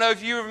 I don't know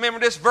if you remember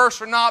this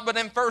verse or not, but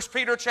in 1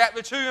 Peter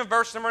chapter 2 and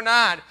verse number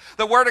 9,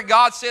 the Word of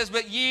God says,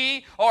 "But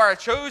ye are a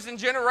chosen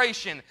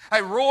generation,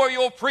 a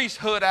royal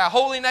priesthood, a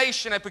holy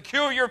nation, a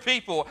peculiar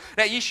people,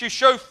 that ye should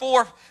show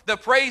forth the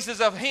praises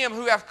of him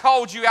who hath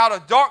called you out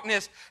of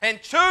darkness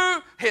and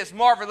to his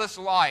marvelous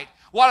light."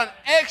 What an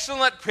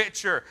excellent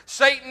picture.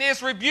 Satan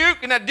is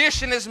rebuked and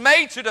addition is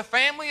made to the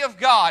family of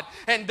God.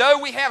 And though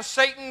we have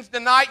Satan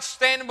tonight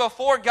standing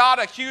before God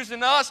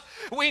accusing us,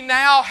 we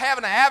now have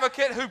an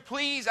advocate who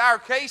pleads our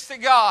case to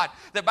God.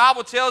 The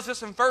Bible tells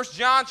us in 1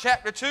 John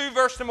chapter 2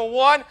 verse number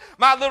 1,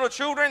 "My little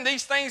children,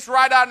 these things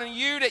write out unto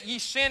you that ye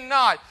sin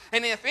not.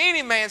 And if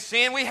any man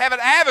sin, we have an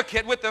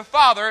advocate with the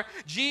Father,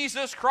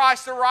 Jesus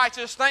Christ the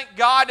righteous." Thank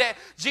God that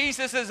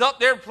Jesus is up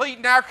there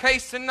pleading our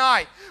case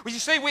tonight. Well, you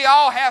see, we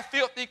all have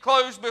filthy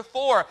clothes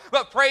before,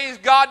 but praise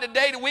God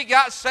today that we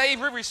got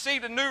saved. We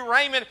received a new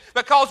raiment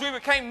because we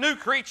became new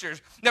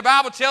creatures. The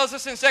Bible tells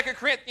us in 2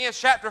 Corinthians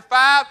chapter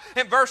 5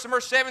 and verse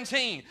number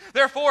 17,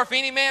 "Therefore, if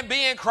any man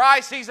be in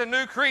Christ, he's a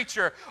new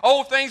creature.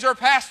 Old things are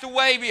passed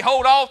away.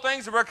 Behold, all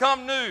things are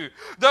become new."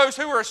 Those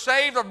who are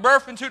saved are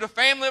birthed into the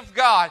family of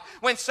God.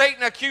 When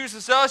Satan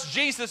accuses us,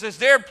 Jesus is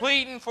there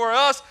pleading for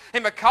us,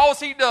 and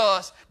because he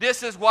does,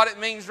 this is what it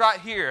means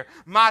right here.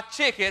 My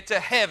ticket to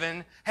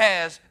heaven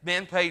has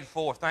been paid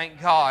for.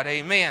 Thank God.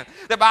 Amen.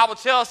 The Bible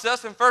tells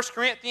us in 1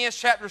 Corinthians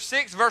chapter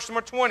 6, verse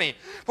number 20,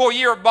 "For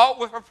ye are bought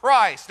with a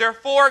price.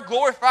 Therefore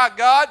glorify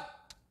God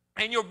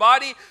in your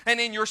body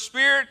and in your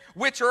spirit,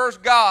 which are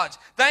God's."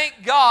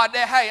 Thank God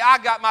that, hey, I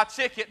got my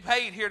ticket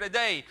paid here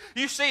today.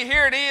 You see,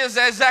 here it is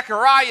as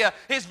Zechariah,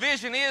 his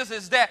vision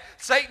is that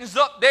Satan's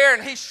up there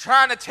and he's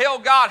trying to tell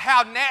God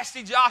how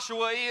nasty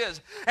Joshua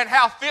is and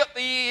how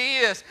filthy he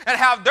is and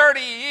how dirty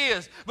he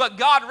is. But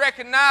God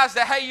recognized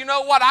that, hey, you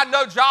know what? I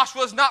know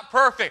Joshua's not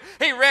perfect.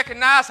 He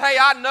recognized, hey,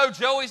 I know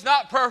Joey's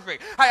not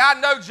perfect. Hey, I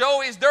know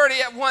Joey's dirty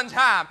at one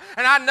time.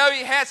 And I know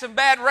he had some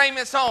bad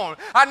raiments on.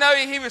 I know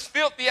he was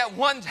filthy at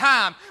one time.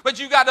 But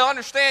you got to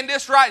understand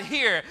this right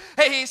here.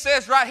 Hey, he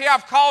says right here,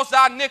 "I've caused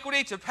thy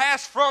iniquity to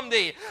pass from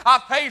thee.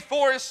 I've paid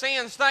for his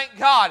sins." Thank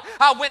God.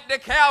 I went to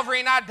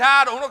Calvary and I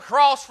died on a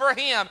cross for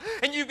him.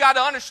 And you got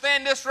to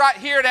understand this right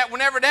here, that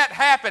whenever that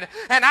happened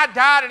and I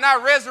died and I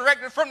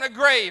resurrected from the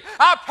grave,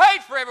 I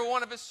paid for every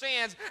one of his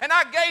sins and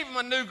I gave him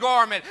a new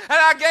garment and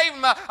I gave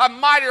him a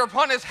mitre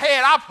upon his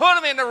head. I put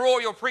him in the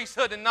royal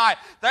priesthood tonight.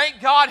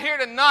 Thank God here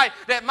tonight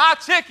that my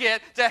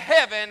ticket to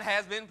heaven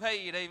has been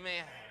paid.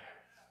 Amen.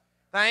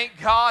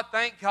 Thank God,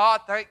 thank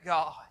God, thank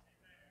God.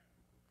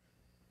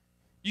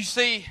 You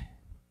see,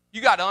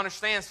 you got to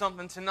understand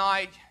something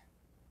tonight.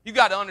 You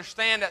got to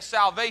understand that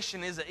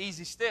salvation is an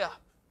easy step.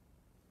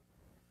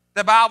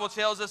 The Bible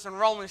tells us in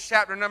Romans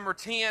chapter number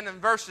 10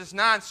 and verses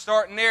 9,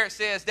 starting there, it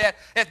says that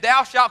if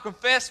thou shalt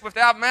confess with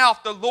thy mouth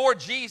the Lord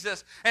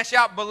Jesus and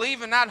shalt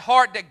believe in thine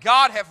heart that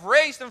God hath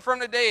raised him from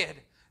the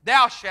dead,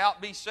 thou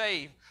shalt be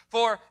saved.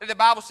 For the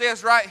Bible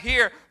says right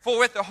here, "For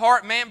with the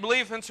heart man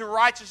believeth unto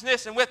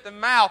righteousness, and with the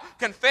mouth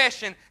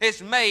confession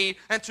is made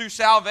unto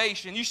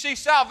salvation." You see,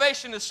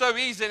 salvation is so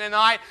easy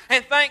tonight,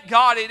 and thank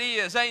God it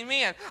is.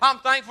 Amen. I'm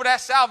thankful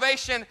that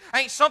salvation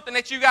ain't something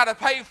that you got to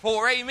pay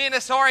for. Amen.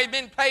 It's already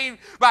been paid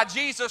by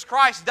Jesus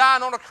Christ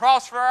dying on the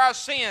cross for our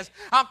sins.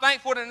 I'm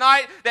thankful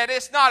tonight that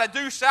it's not a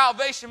due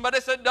salvation, but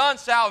it's a done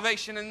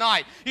salvation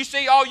tonight. You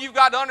see, all you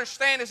got to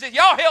understand is this.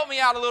 Y'all help me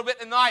out a little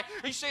bit tonight.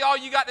 You see, all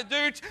you got to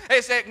do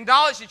is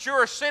acknowledge that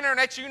you're a sinner and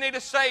that you need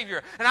a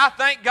Savior. And I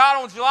thank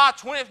God on July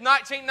 20th,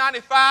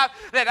 1995,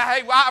 that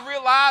hey, I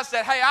realized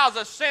that, hey, I was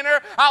a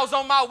sinner, I was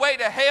on my way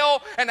to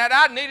hell, and that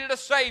I needed a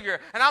Savior.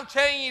 And I'm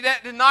telling you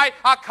that tonight,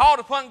 I called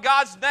upon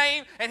God's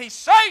name, and He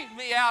saved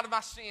me out of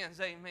my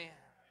sins. Amen.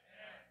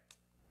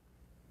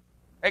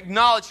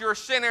 Acknowledge you're a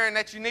sinner and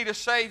that you need a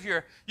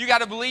Savior. You got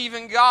to believe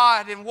in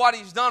God and what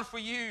He's done for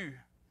you.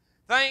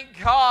 Thank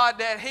God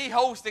that He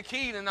holds the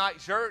key tonight,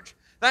 church.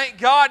 Thank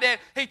God that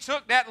He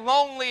took that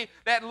lonely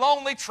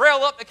trail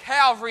up to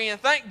Calvary,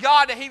 and thank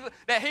God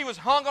that He was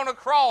hung on a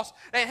cross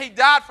and He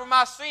died for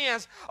my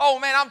sins. Oh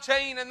man, I'm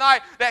telling you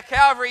tonight that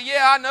Calvary,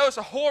 yeah, I know it's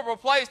a horrible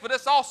place, but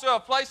it's also a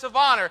place of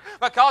honor,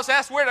 because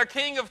that's where the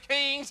King of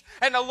Kings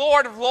and the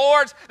Lord of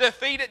Lords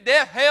defeated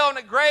death, hell, and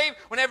the grave.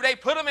 Whenever they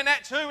put Him in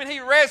that tomb and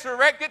He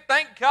resurrected,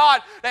 thank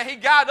God that He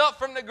got up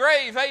from the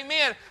grave.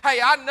 Amen.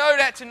 Hey, I know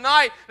that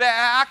tonight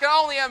that I can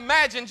only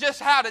imagine just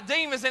how the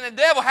demons and the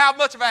devil, how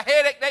much of a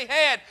headache they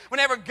had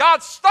whenever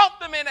God stomped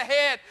them in the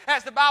head,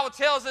 as the Bible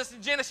tells us in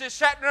Genesis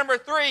chapter number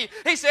 3.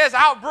 He says,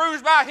 I'll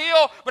bruise my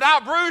heel, but I'll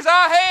bruise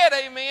our head.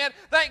 Amen.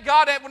 Thank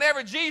God that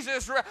whenever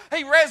Jesus,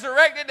 He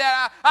resurrected,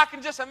 that I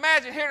can just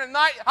imagine here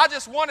tonight, I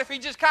just wonder if He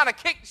just kind of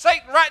kicked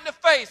Satan right in the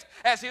face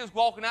as He was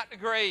walking out the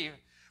grave.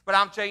 But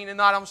I'm telling you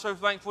tonight, I'm so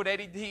thankful that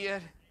He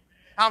did.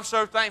 I'm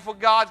so thankful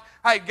God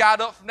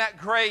got up from that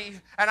grave,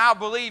 and I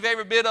believe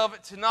every bit of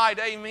it tonight.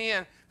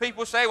 Amen.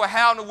 People say, well,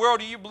 how in the world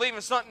do you believe in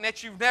something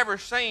that you've never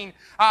seen?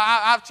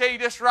 I'll tell you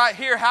this right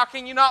here. How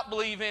can you not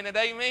believe in it?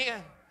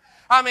 Amen.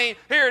 I mean,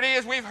 here it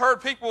is. We've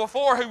heard people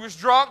before who was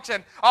drunks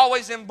and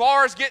always in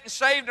bars getting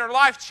saved and their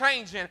life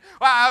changing.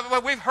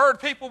 We've heard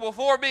people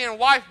before being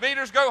wife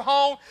beaters go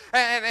home,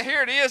 and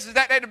here it is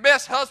that they're the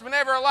best husband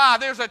ever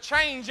alive. There's a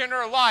change in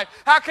their life.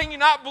 How can you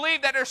not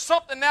believe that there's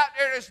something out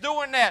there that's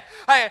doing that?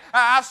 Hey,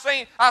 I've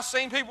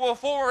seen people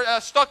before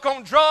stuck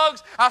on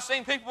drugs. I've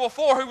seen people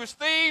before who was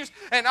thieves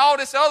and all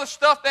this other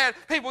stuff that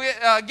people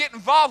get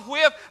involved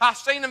with. I've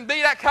seen them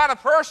be that kind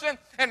of person,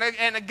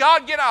 and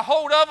God get a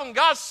hold of them.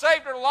 God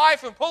saved their life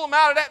and pull them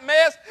out of that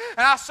mess.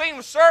 And I've seen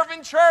them serve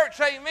in church.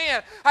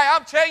 Amen. Hey,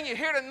 I'm telling you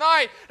here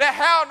tonight that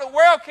how in the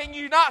world can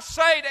you not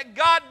say that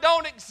God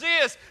don't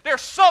exist?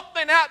 There's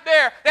something out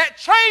there that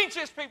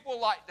changes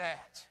people like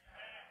that.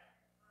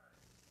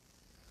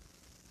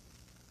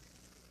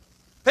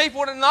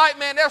 People tonight,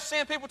 man, they'll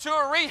send people to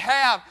a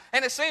rehab,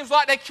 and it seems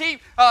like they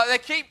keep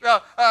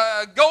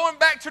going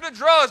back to the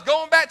drugs,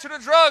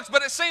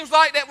 but it seems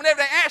like that whenever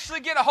they actually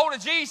get a hold of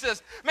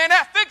Jesus, man,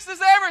 that fixes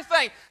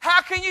everything.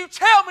 How can you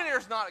tell me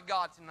there's not a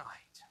God tonight?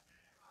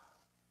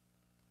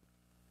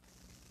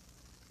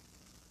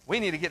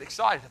 We need to get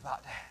excited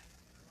about that.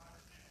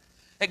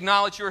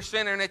 Acknowledge you're a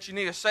sinner and that you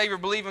need a Savior,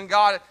 believe in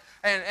God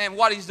and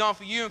what He's done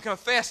for you, and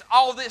confess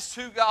all this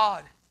to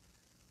God.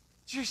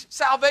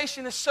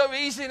 Salvation is so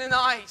easy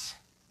tonight.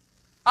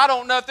 I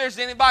don't know if there's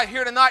anybody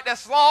here tonight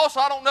that's lost.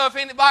 I don't know if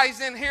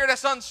anybody's in here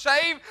that's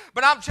unsaved.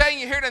 But I'm telling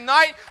you here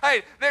tonight,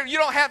 hey, you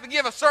don't have to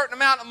give a certain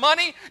amount of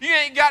money. You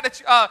ain't got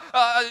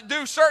to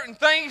do certain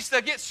things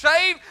to get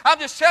saved. I'm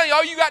just telling you,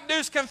 all you got to do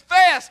is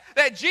confess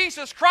that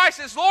Jesus Christ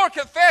is Lord.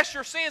 Confess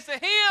your sins to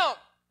Him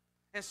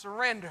and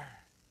surrender.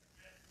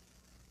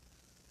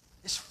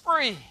 It's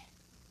free.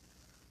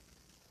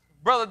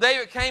 Brother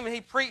David came and he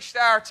preached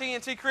our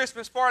TNT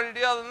Christmas party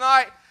the other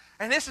night.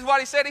 And this is what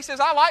he said. He says,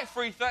 I like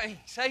free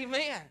things.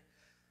 Amen.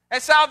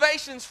 And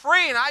salvation's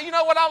free. And you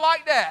know what? I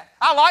like that.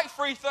 I like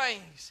free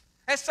things.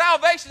 And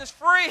salvation's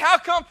free. How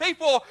come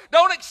people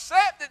don't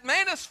accept it?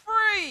 Man, it's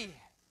free.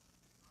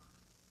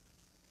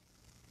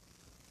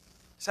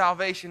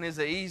 Salvation is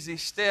an easy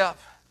step.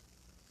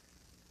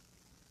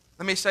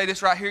 Let me say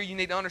this right here. You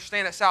need to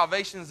understand that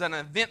salvation is an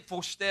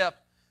eventful step.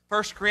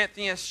 1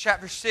 Corinthians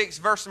chapter 6,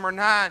 verse number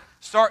 9,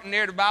 starting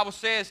there, the Bible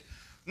says,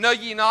 know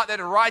ye not that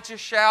the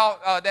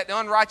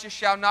unrighteous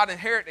shall not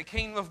inherit the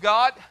kingdom of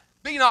God?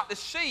 Be not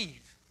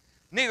deceived.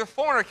 Neither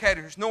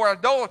fornicators, nor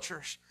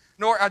idolaters,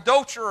 nor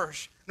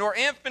adulterers, nor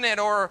impudent,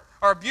 or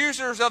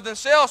abusers of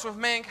themselves with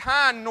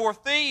mankind, nor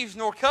thieves,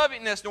 nor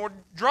covetousness, nor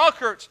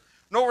drunkards,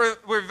 nor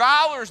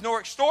revilers, nor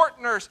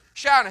extortioners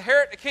shall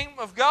inherit the kingdom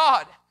of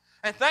God.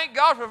 And thank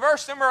God for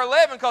verse number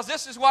 11, because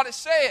this is what it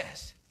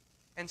says.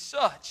 And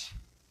such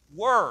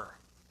were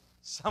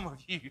some of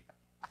you.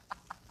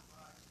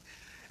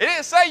 It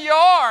didn't say you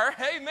are.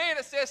 Amen.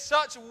 It says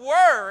such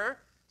were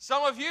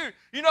some of you.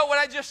 You know what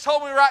I just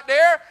told me right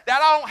there?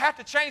 That I don't have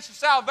to change for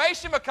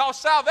salvation, because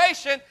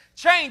salvation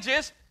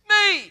changes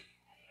me.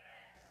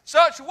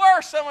 Such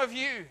were some of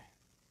you.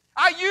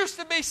 I used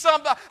to be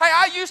somebody. Hey,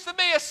 I used to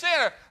be a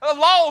sinner,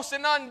 lost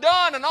and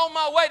undone and on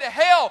my way to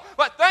hell.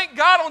 But thank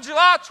God on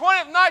July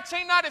 20th,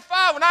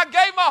 1995, when I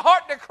gave my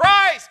heart to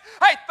Christ,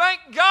 hey,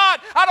 thank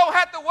God I don't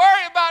have to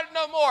worry about it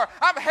no more.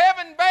 I'm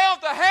heaven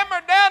bound, the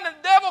hammer down, and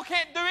the devil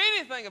can't do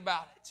anything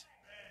about it.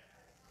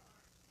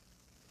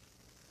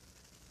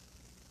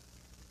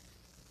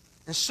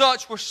 And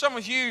such were some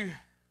of you,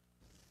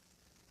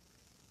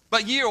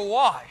 but ye are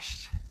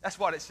washed. That's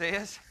what it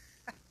says.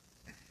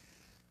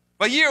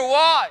 But ye are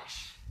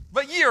washed,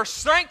 but ye are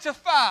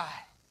sanctified,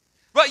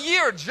 but ye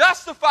are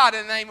justified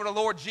in the name of the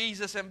Lord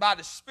Jesus and by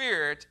the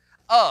Spirit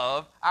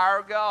of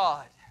our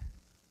God.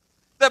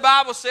 The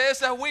Bible says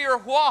that we are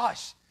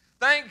washed.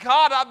 Thank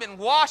God I've been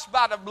washed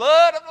by the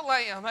blood of the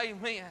Lamb.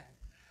 Amen.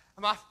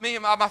 Me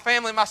and my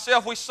family and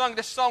myself, we sung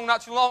this song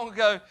not too long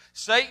ago.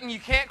 Satan, you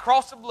can't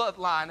cross the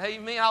bloodline.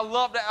 Amen. I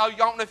love that. I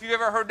don't know if you've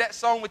ever heard that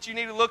song, but you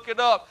need to look it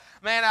up.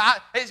 Man,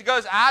 it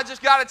goes, I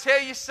just got to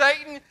tell you,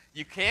 Satan,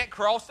 you can't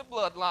cross the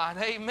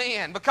bloodline.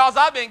 Amen. Because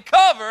I've been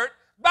covered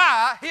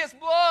by His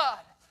blood.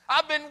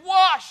 I've been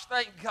washed,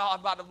 thank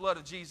God, by the blood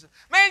of Jesus.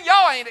 Man,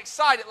 y'all ain't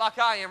excited like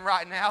I am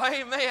right now.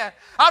 Amen.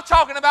 I'm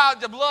talking about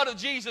the blood of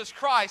Jesus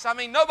Christ. I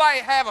mean, nobody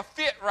have a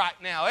fit right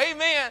now.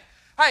 Amen.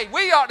 Hey,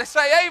 we ought to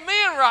say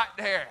amen right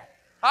there.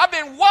 I've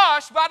been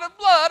washed by the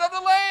blood of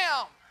the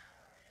Lamb.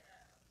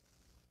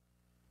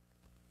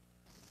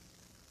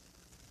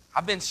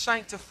 I've been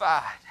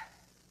sanctified.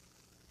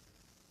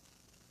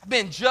 I've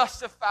been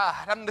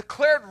justified. I'm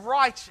declared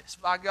righteous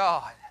by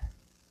God.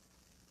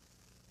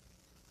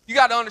 You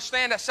got to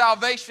understand that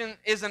salvation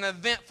is an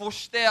eventful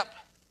step.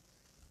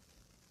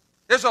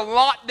 There's a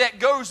lot that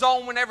goes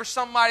on whenever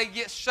somebody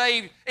gets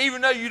saved,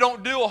 even though you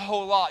don't do a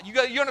whole lot.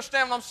 You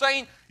understand what I'm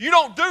saying? You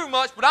don't do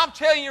much, but I'm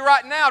telling you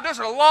right now, there's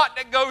a lot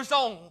that goes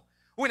on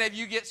whenever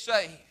you get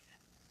saved.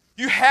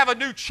 You have a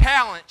new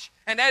challenge,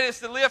 and that is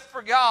to live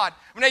for God.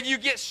 Whenever you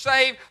get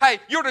saved, hey,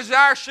 your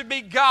desire should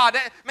be God.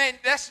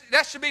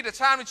 That should be the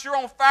time that you're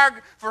on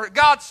fire for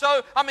God.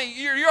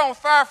 You're on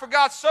fire for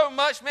God so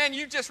much, man,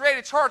 you're just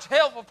ready to charge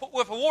hell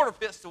with a water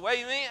pistol.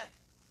 Amen.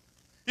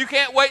 You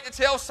can't wait to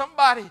tell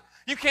somebody.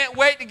 You can't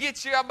wait to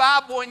get you a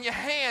Bible in your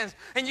hands.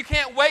 And you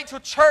can't wait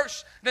till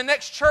the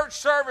next church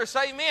service.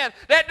 Amen.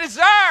 That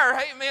desire,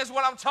 amen, is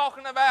what I'm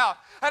talking about.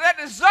 And that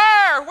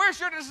desire, where's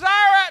your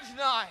desire at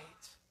tonight?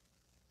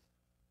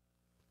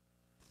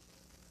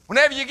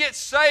 Whenever you get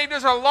saved,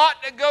 there's a lot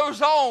that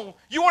goes on.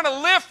 You want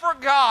to live for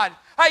God.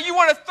 Hey, you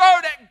want to throw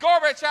that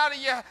garbage out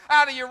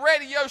of your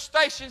radio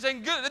stations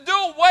and do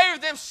away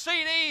with them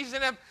CDs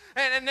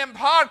and them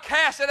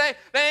podcasts that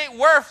ain't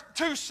worth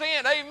 2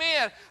 cents.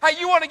 Amen. Hey,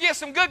 you want to get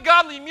some good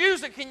godly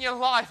music in your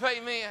life.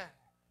 Amen.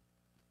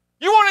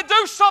 You want to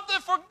do something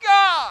for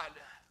God.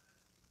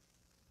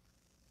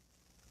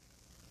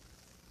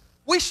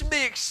 We should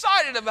be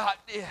excited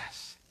about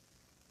this.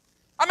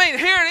 I mean,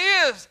 here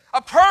it is,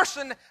 a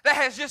person that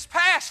has just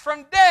passed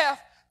from death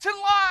to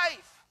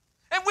life.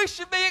 And we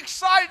should be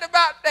excited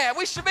about that.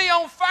 We should be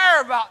on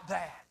fire about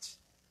that.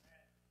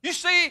 You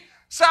see,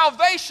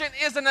 salvation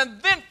is an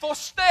eventful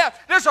step.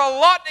 There's a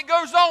lot that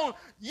goes on.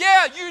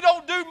 Yeah, you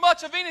don't do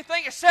much of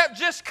anything except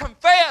just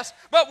confess.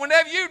 But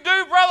whenever you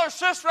do, brother or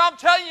sister, I'm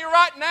telling you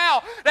right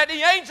now that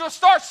the angels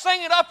start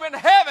singing up in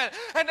heaven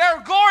and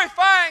they're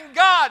glorifying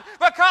God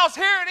because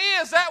here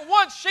it is, that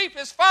one sheep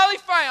is finally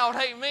found.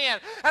 Amen.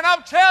 And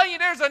I'm telling you,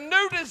 there's a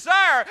new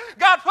desire.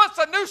 God puts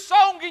a new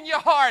song in your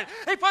heart.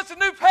 He puts a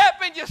new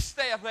pep in your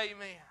step.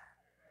 Amen.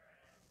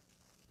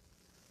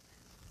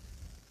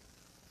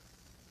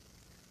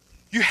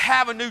 You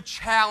have a new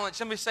challenge.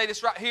 Let me say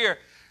this right here.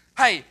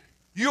 Hey,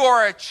 you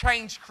are a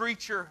changed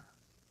creature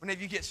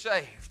whenever you get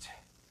saved.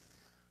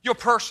 Your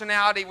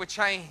personality will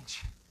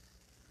change.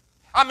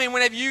 I mean,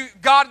 whenever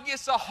God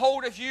gets a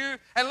hold of you,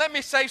 and let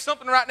me say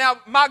something right now,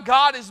 my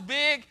God is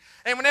big,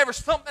 and whenever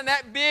something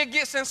that big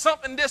gets in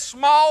something this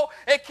small,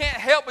 it can't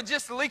help but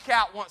just leak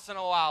out once in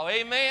a while.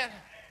 Amen?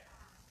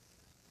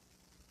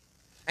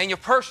 And your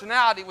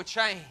personality will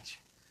change.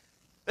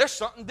 There's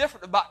something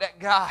different about that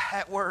guy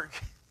at work.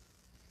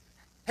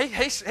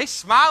 He's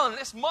smiling.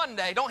 It's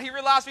Monday. Don't he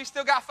realize we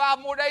still got 5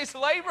 more days to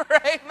labor?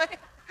 Amen.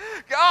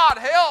 God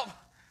help.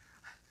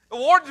 The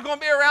warden's going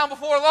to be around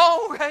before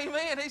long.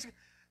 Amen.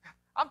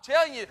 I'm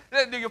telling you,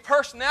 that your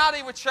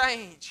personality would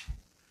change.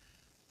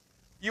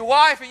 Your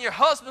wife and your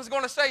husband's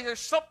going to say there's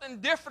something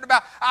different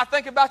about. I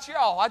think about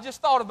y'all. I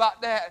just thought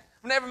about that.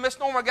 Whenever Miss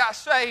Norma got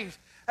saved,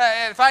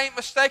 and if I ain't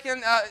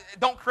mistaken,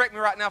 don't correct me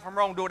right now if I'm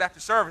wrong. Do it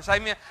after service.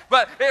 Amen.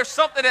 But there's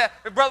something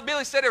that Brother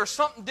Billy said there was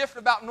something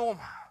different about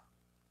Norma.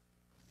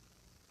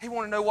 He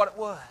wanted to know what it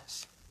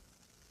was.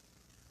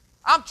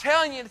 I'm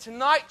telling you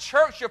tonight,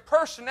 church, your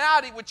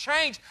personality would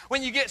change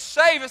when you get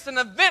saved. It's an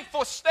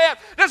eventful step.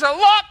 There's a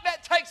lot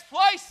that takes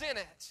place in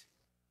it.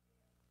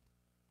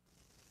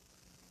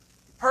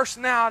 Your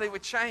personality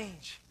would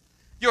change.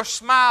 You'll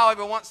smile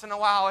every once in a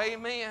while.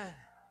 Amen.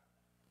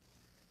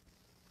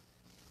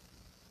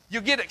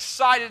 You'll get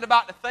excited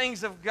about the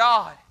things of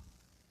God.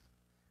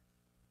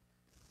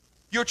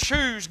 You'll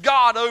choose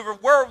God over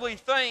worldly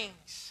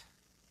things.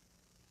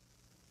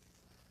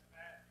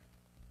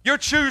 You'll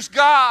choose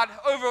God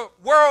over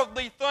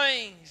worldly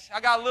things.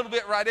 I got a little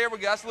bit right there. We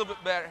got. That's a little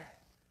bit better.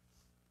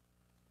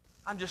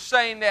 I'm just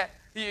saying that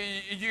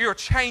you're a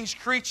changed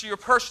creature. Your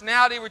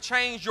personality will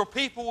change. Your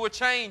people will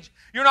change.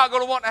 You're not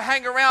going to want to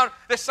hang around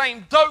the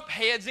same dope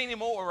heads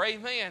anymore.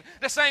 Amen.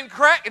 The same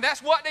crack, and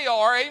that's what they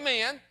are.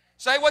 Amen.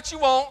 Say what you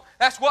want.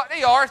 That's what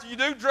they are. If you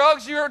do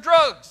drugs, you're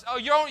drugs. Oh,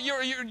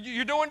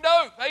 you're doing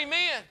dope.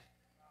 Amen.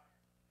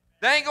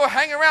 They ain't going to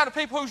hang around the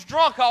people who's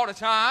drunk all the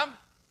time.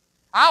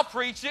 I'll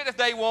preach it if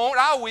they won't.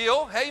 I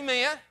will.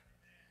 Amen.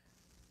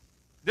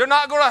 They're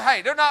not going to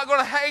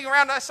hang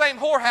around that same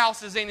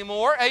whorehouses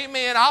anymore.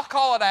 Amen. I'll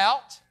call it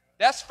out.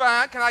 That's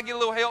fine. Can I get a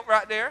little help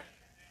right there?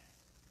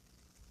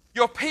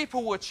 Your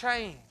people will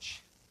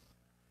change.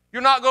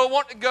 You're not going to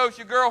want to go with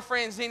your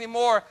girlfriends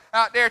anymore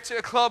out there to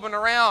a club and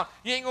around.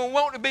 You ain't going to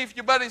want to be with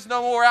your buddies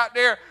no more out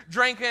there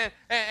drinking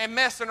and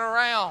messing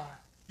around.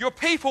 Your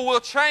people will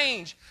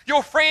change.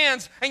 Your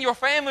friends and your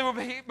family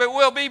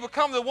will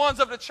become the ones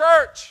of the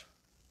church.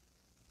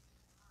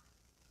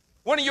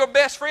 One of your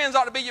best friends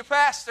ought to be your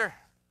pastor.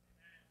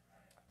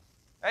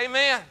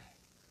 Amen.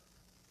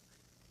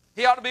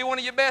 He ought to be one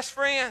of your best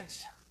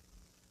friends.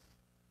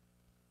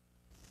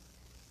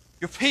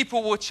 Your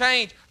people will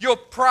change. Your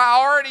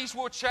priorities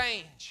will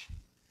change.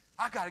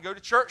 I got to go to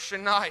church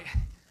tonight.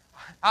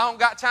 I don't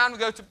got time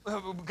to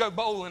go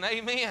bowling.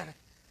 Amen.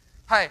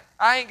 Hey,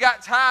 I ain't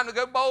got time to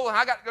go bowling.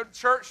 I got to go to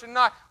church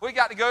tonight. We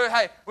got to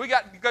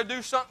go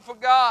do something for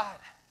God.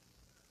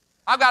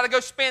 I've got to go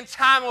spend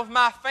time with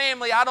my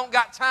family. I don't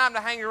got time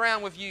to hang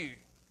around with you.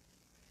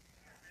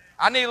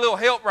 I need a little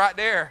help right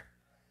there.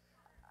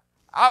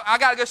 I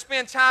got to go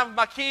spend time with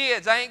my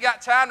kids. I ain't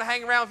got time to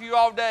hang around with you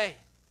all day.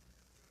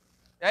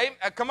 Hey,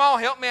 come on,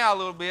 help me out a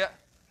little bit.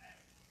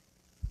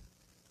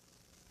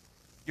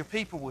 Your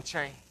people will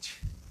change.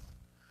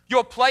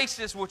 Your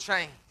places will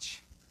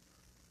change.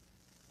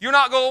 You're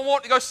not going to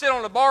want to go sit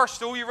on the bar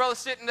stool. You'd rather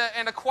sit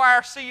in the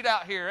choir seat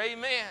out here.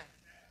 Amen.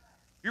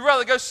 You'd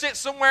rather go sit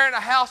somewhere in the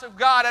house of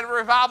God at a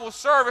revival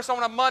service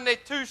on a Monday,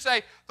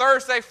 Tuesday,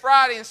 Thursday,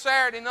 Friday, and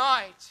Saturday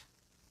night.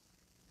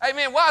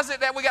 Amen. Why is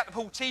it that we got to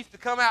pull teeth to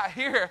come out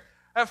here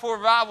for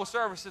revival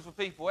services with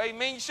people?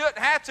 Amen. You shouldn't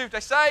have to if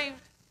they're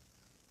saved.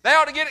 They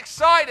ought to get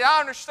excited. I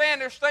understand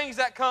there's things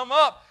that come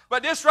up,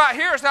 but this right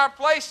here is our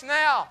place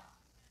now.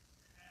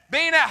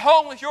 Being at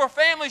home with your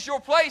family is your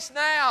place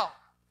now.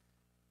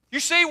 You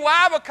see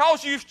why?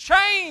 Because you've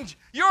changed.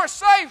 You're a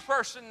saved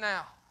person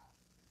now.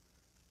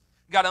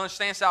 You've got to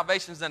understand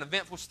salvation is an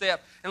eventful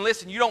step. And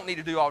listen, you don't need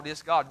to do all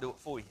this. God will do it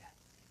for you.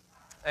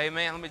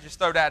 Amen. Let me just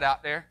throw that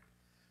out there.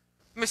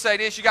 Let me say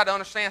this. You got to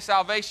understand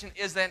salvation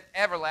is an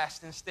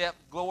everlasting step.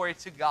 Glory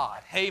to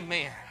God.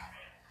 Amen.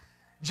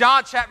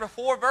 John chapter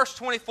 4, verse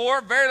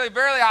 24, Verily,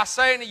 verily, I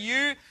say unto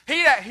you,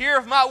 he that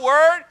heareth my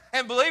word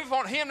and believeth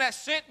on him that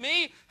sent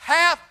me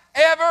hath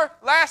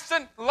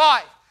everlasting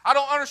life. I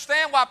don't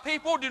understand why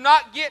people do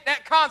not get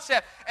that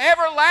concept.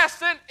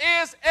 Everlasting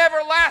is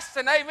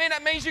everlasting. Amen.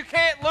 That means you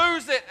can't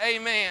lose it.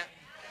 Amen.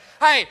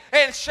 Hey,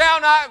 and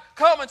shall not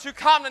come into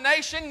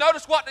condemnation.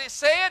 Notice what it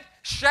said.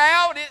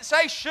 Shall. It didn't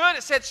say should.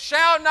 It said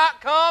shall not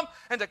come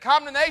into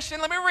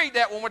condemnation. Let me read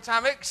that one more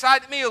time. It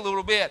excited me a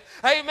little bit.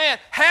 Amen.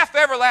 Hath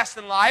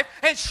everlasting life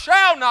and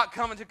shall not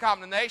come into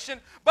condemnation,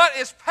 but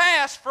is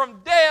passed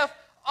from death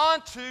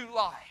unto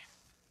life.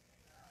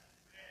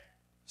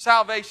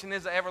 Salvation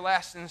is an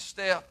everlasting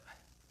step.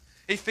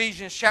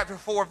 Ephesians chapter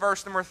 4,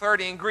 verse number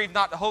 30, and grieve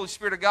not the Holy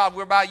Spirit of God,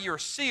 whereby you are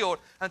sealed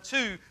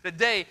unto the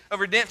day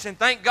of redemption.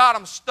 Thank God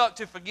I'm stuck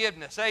to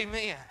forgiveness.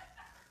 Amen.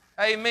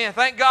 Amen.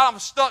 Thank God I'm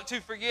stuck to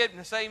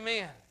forgiveness.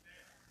 Amen.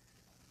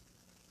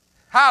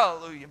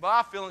 Hallelujah. But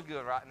I'm feeling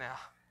good right now.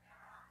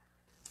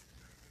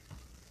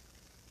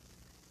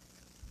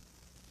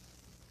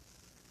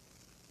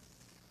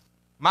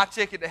 My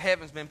ticket to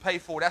heaven's been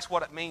paid for. That's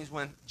what it means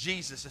when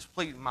Jesus is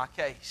pleading my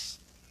case.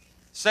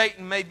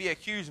 Satan may be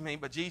accusing me,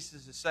 but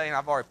Jesus is saying,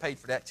 I've already paid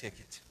for that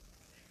ticket.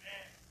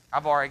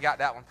 I've already got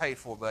that one paid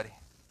for, buddy.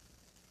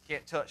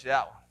 Can't touch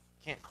that one.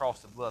 Can't cross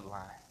the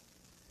bloodline.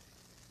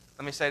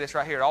 Let me say this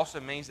right here. It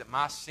also means that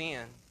my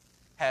sin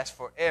has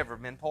forever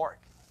been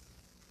pardoned.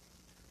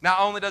 Not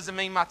only does it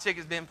mean my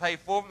ticket's been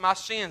paid for, but my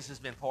sins has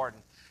been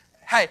pardoned.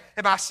 Hey,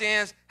 my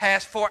sins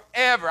has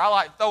forever.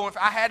 I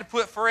had to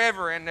put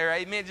forever in there.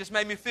 Amen. It just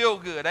made me feel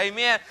good.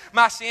 Amen.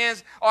 My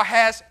sins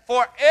has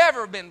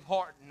forever been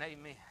pardoned.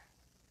 Amen.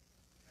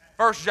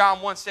 1 John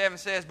 1:7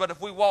 says, but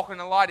if we walk in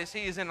the light as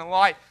he is in the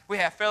light, we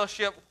have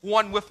fellowship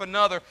one with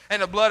another,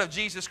 and the blood of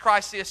Jesus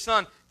Christ, his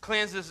Son,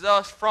 cleanses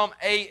us from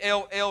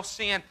all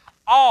sin.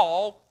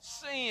 All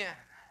sin.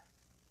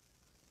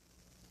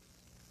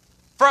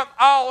 From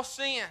all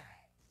sin.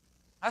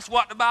 That's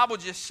what the Bible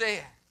just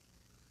said.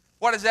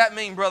 What does that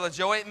mean, Brother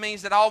Joey? It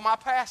means that all my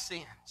past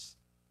sins.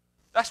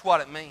 That's what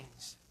it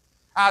means.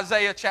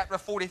 Isaiah chapter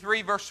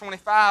 43, verse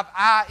 25,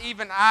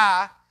 even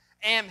I,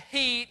 am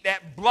he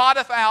that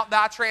blotteth out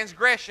thy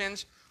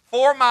transgressions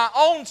for my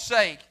own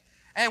sake,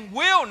 and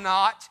will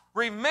not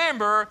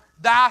remember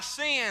thy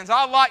sins.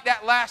 I like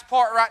that last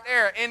part right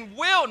there. And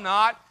will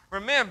not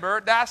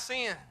remember thy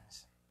sins.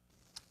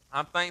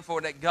 I'm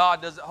thankful that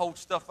God doesn't hold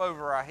stuff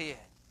over our head.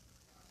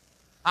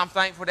 I'm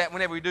thankful that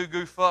whenever we do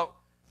goof up,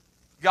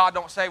 God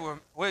don't say,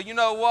 well, you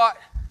know what?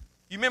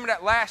 You remember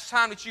that last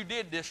time that you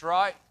did this,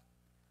 right?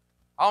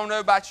 I don't know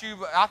about you,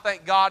 but I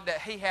thank God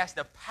that he has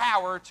the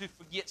power to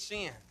forget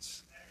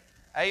sins.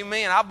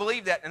 Amen. I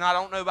believe that, and I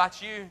don't know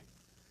about you.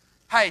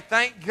 Hey,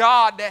 thank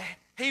God that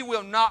he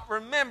will not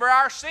remember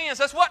our sins.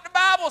 That's what the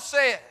Bible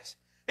says.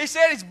 He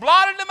said he's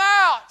blotted them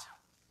out.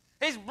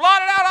 He's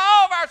blotted out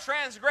all of our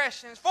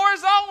transgressions for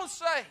his own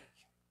sake.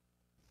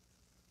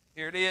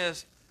 Here it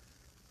is.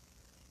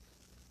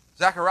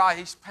 Zechariah,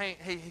 he's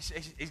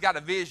got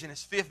a vision,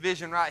 his fifth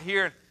vision right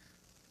here. And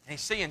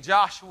he's seeing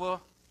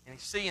Joshua, and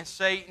he's seeing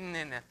Satan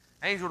and the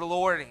angel of the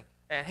Lord.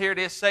 And here it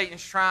is,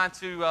 Satan's trying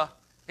to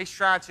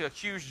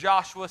accuse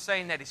Joshua,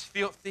 saying that he's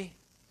filthy,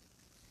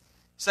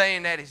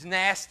 saying that he's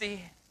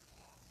nasty,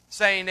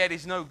 saying that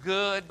he's no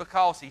good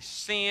because he's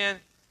sinned.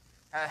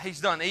 He's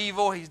done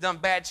evil. He's done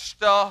bad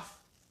stuff.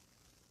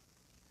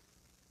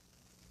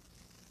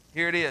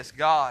 Here it is.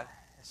 God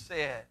and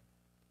said,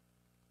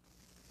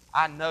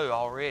 I know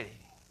already.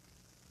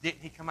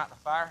 Didn't he come out the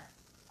fire?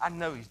 I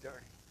know he's dirty.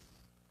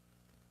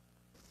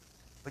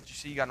 But you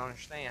see, you got to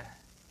understand,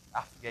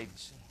 I forgave your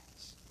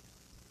sins.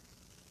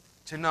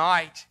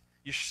 Tonight,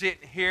 you're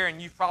sitting here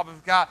and you've probably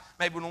got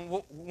maybe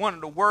one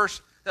of the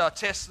worst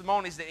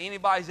testimonies that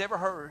anybody's ever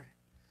heard.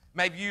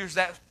 Maybe you was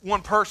that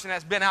one person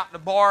that's been out in the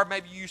bar.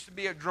 Maybe you used to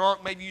be a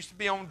drunk. Maybe you used to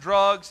be on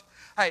drugs.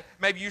 Hey,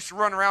 maybe you used to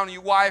run around with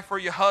your wife or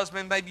your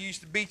husband. Maybe you used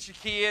to beat your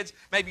kids.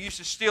 Maybe you used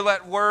to steal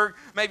at work.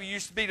 Maybe you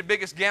used to be the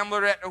biggest gambler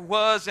that there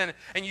was. And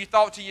you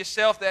thought to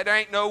yourself that there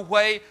ain't no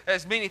way,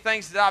 as many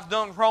things that I've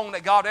done wrong,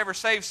 that God ever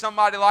saved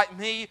somebody like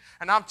me.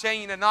 And I'm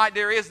telling you tonight,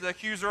 there is the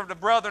accuser of the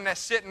brethren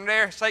that's sitting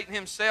there, Satan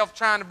himself,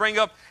 trying to bring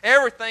up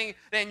everything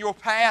in your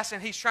past.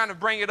 And he's trying to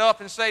bring it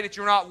up and say that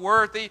you're not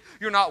worthy,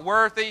 you're not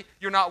worthy,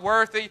 you're not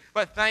worthy.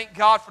 But thank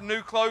God for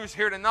new clothes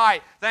here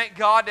tonight. Thank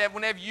God that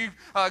whenever you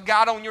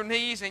got on your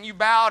knees and you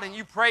bowed and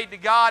you prayed to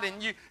God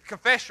and you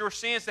confessed your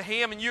sins to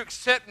Him and you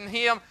accepted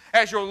Him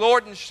as your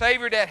Lord and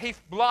Savior, that He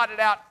blotted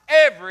out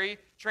every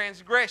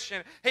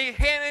transgression. He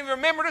can't even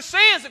remember the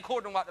sins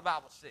according to what the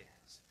Bible says.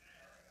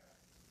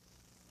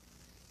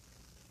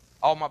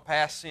 All my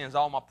past sins,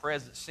 all my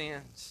present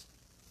sins.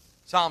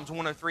 Psalms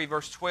 103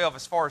 verse 12,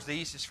 as far as the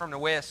east is from the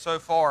west, so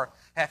far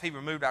hath He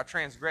removed our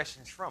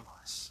transgressions from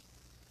us.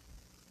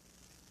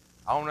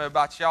 I don't know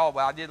about y'all,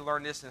 but I did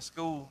learn this in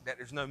school, that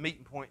there's no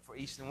meeting point for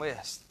east and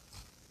west.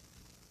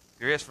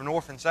 There is for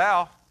north and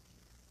south,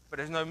 but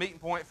there's no meeting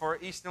point for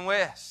east and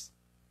west.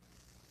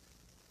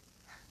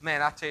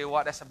 Man, I tell you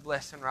what, that's a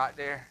blessing right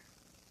there.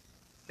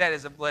 That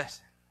is a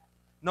blessing.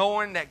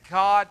 Knowing that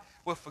God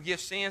will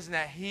forgive sins and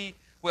that He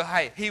will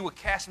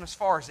cast them as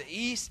far as the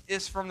east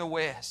is from the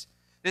west.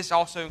 This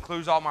also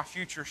includes all my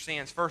future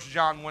sins. 1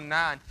 John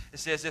 1:9, it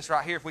says this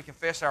right here, if we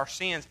confess our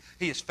sins,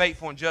 He is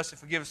faithful and just to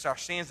forgive us our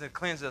sins and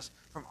cleanse us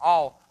from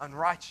all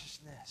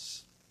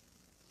unrighteousness.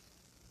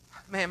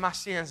 Man, my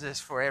sins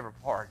is forever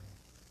pardoned.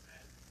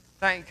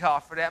 Thank God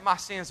for that. My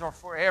sins are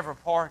forever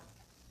pardoned.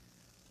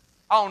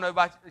 I don't know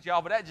about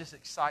y'all, but that just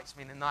excites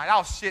me tonight. I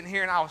was sitting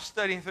here and I was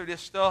studying through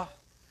this stuff.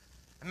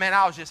 And man,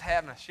 I was just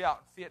having a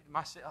shouting fit to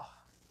myself.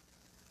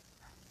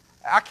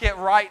 I kept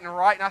writing and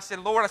writing. I said,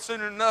 Lord,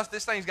 sooner enough,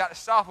 this thing's got to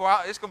stop. Or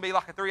it's going to be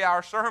like a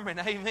 3-hour sermon.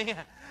 Amen.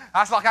 I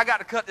was like, I got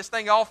to cut this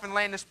thing off and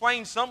land this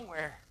plane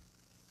somewhere.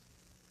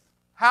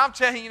 I'm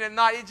telling you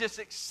tonight, it just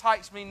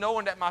excites me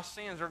knowing that my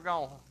sins are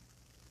gone.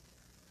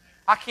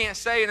 I can't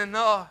say it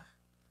enough.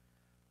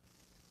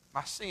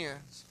 My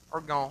sins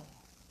are gone.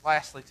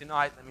 Lastly,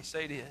 tonight, let me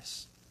say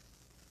this.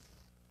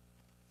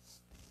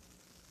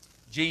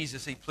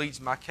 Jesus, He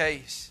pleads my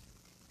case.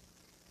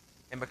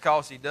 And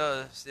because He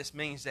does, this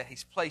means that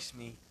He's placed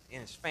me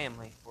in His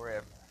family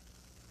forever.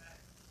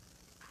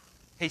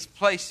 He's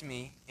placed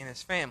me in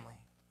His family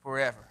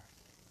forever.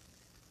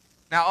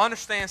 Now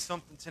understand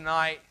something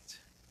tonight.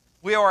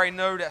 We already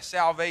know that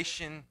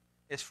salvation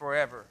is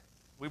forever.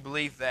 We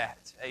believe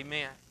that.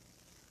 Amen.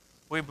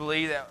 We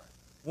believe that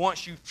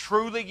once you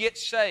truly get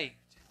saved,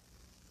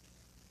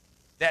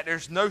 that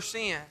there's no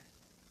sin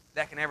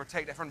that can ever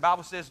take that from. The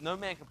Bible says no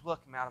man can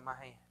pluck Him out of my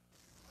hand.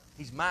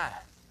 He's mine.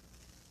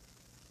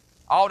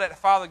 All that the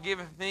Father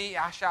giveth me,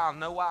 I shall in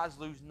no wise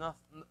lose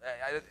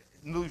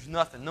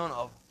nothing, none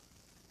of them.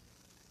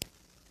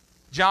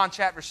 John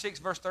chapter 6,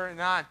 verse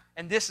 39,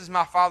 and this is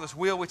my Father's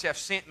will which hath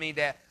sent me,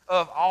 that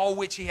of all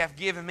which He hath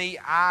given me,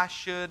 I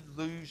should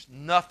lose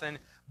nothing,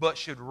 but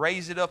should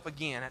raise it up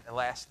again at the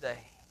last day.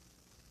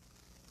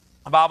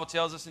 The Bible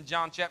tells us in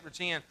John chapter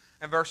 10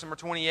 and verse number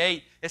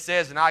 28, it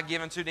says, and I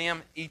give unto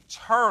them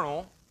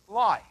eternal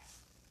life.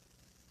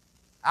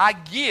 I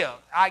give.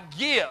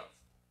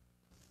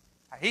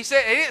 He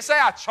didn't say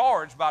I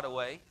charge, by the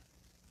way.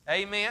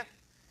 Amen.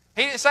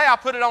 He didn't say I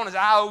put it on as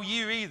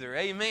IOU either.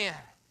 Amen.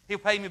 He'll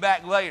pay me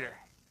back later.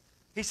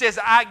 He says,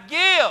 I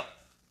give.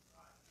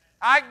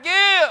 I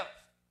give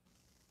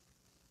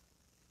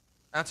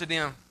unto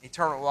them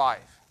eternal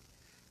life.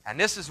 And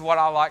this is what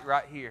I like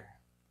right here.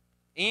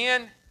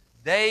 And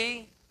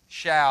they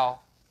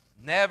shall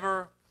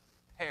never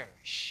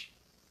perish.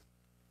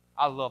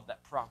 I love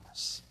that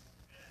promise.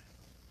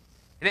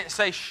 It didn't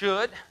say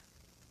should.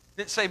 It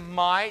didn't say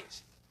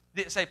might. It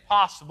didn't say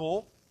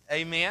possible.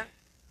 Amen.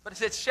 But it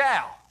said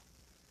shall.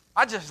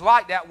 I just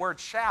like that word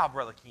shall,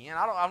 Brother Ken.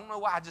 I don't know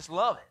why. I just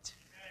love it.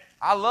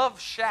 I love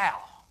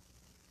shall.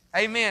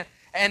 Amen.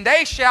 And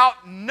they shall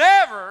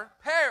never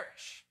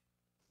perish.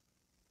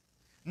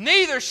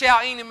 Neither shall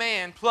any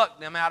man pluck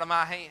them out of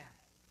my hand.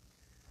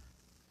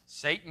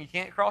 Satan, you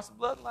can't cross the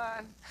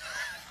bloodline.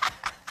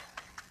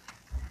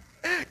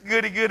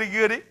 Goody, goody,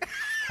 goody.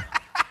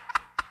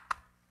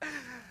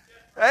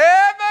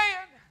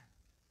 Amen.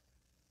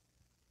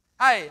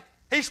 Hey,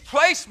 He's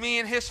placed me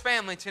in His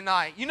family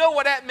tonight. You know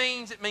what that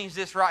means? It means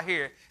this right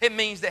here. It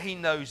means that He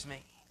knows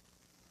me.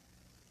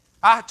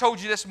 I told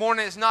you this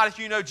morning, it's not if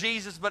you know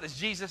Jesus, but it's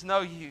Jesus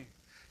know you.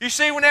 You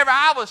see, whenever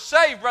I was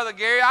saved, Brother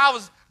Gary, I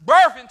was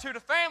birthed into the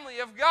family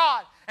of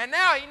God. And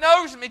now He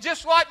knows me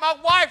just like my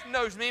wife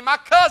knows me, my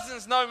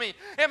cousins know me,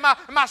 and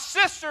my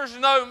sisters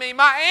know me,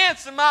 my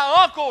aunts and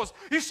my uncles.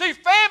 You see,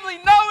 family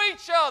know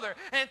each other.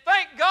 And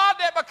thank God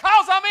that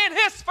because I'm in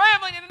His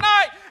family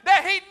tonight,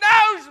 that He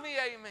knows me.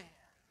 Amen.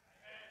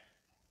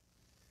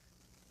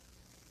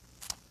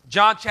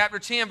 John chapter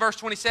 10, verse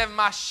 27,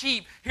 my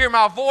sheep hear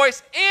my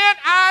voice, and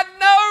I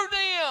know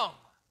them,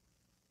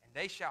 and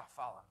they shall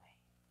follow me.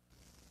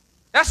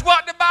 That's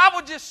what the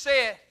Bible just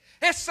said.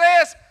 It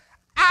says,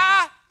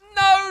 I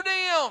know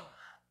them.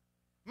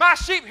 My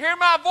sheep hear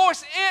my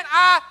voice, and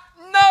I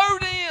know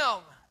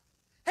them.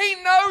 He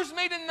knows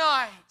me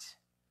tonight.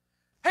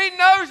 He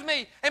knows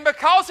me, and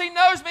because He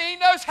knows me, He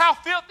knows how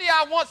filthy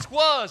I once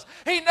was.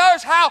 He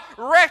knows how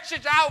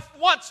wretched I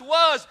once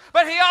was,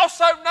 but He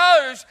also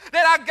knows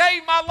that I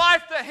gave my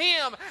life to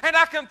Him, and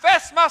I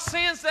confessed my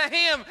sins to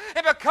Him,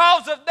 and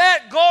because of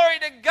that, glory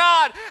to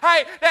God,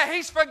 hey, that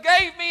He's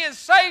forgave me and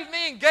saved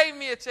me and gave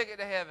me a ticket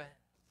to heaven.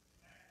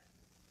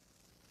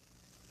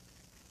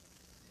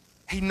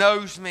 He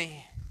knows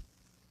me.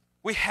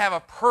 We have a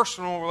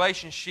personal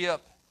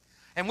relationship.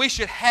 And we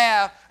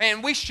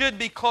should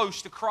be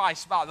close to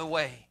Christ, by the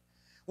way.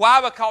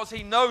 Why? Because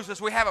He knows us.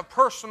 We have a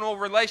personal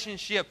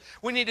relationship.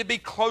 We need to be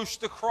close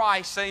to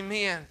Christ.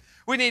 Amen.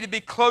 We need to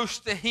be close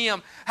to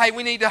Him. Hey,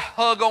 we need to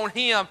hug on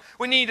Him.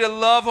 We need to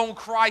love on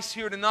Christ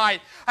here tonight.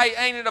 Hey,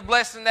 ain't it a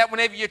blessing that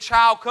whenever your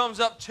child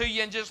comes up to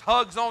you and just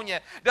hugs on you,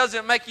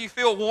 doesn't it make you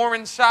feel warm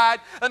inside?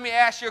 Let me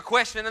ask you a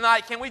question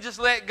tonight. Can we just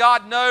let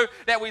God know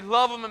that we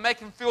love Him and make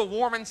Him feel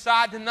warm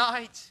inside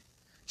tonight?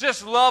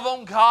 Just love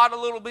on God a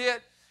little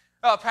bit.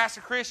 Pastor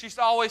Chris used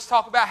to always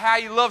talk about how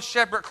he loved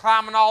Shepherd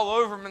climbing all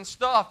over him and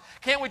stuff.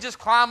 Can't we just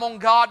climb on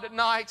God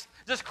tonight?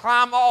 Just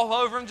climb all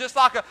over Him, just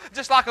like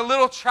a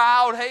little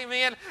child,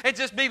 amen, and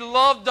just be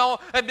loved on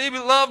and be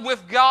loved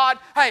with God.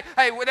 Hey,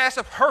 that's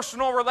a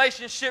personal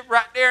relationship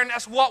right there, and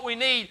that's what we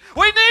need.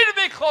 We need to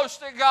be close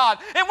to God,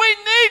 and we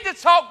need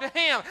to talk to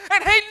Him,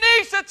 and He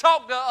needs to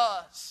talk to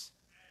us.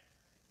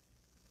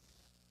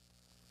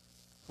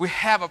 We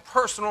have a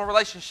personal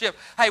relationship.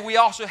 Hey, we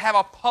also have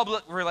a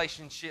public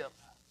relationship.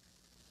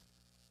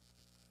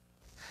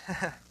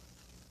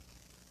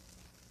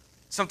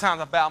 Sometimes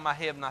I bow my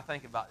head when I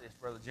think about this,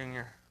 Brother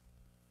Junior.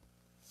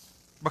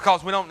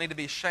 Because we don't need to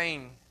be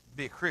ashamed to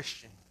be a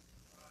Christian.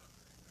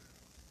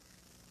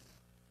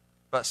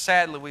 But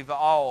sadly, we've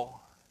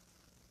all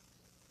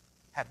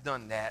have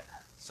done that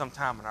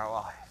sometime in our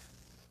life.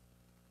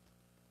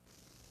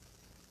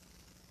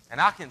 And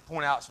I can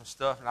point out some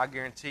stuff, and I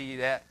guarantee you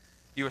that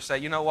you will say,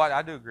 you know what,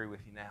 I do agree with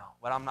you now,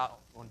 but I'm not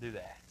going to do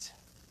that.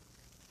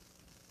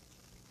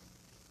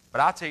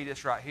 But I'll tell you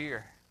this right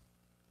here.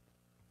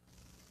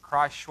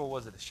 Christ sure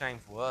wasn't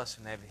ashamed for us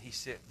whenever He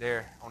sat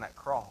there on that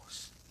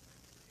cross,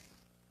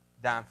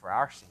 dying for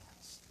our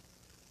sins.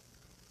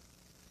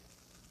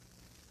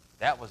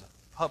 That was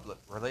a public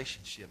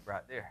relationship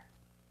right there.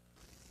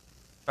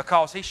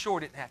 Because He sure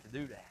didn't have to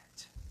do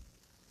that.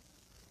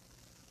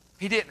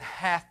 He didn't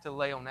have to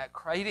lay on that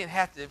cross. He didn't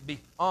have to be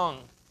hung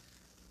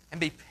and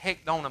be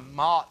picked on and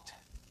mocked.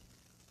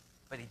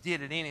 But He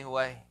did it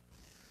anyway.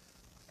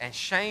 And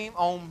shame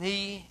on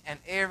me and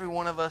every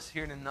one of us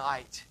here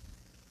tonight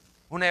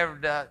whenever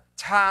the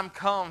time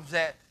comes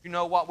that, you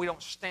know what, we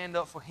don't stand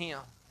up for Him.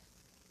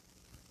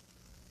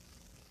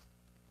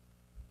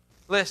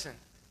 Listen,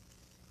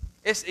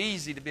 it's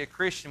easy to be a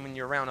Christian when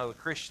you're around other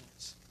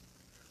Christians.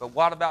 But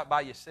what about by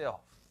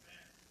yourself?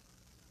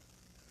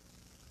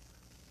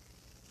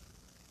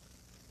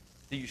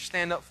 Do you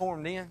stand up for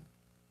them then?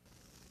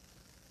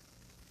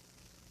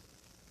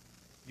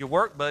 Your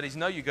work buddies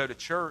know you go to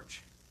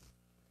church.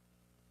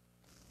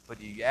 But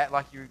do you act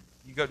like you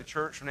go to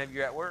church whenever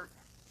you're at work?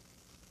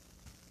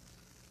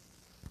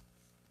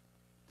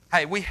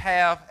 Hey, we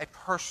have a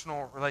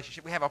personal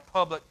relationship. We have a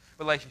public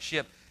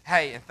relationship.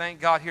 Hey, and thank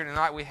God here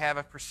tonight we have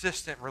a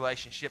persistent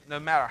relationship. No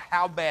matter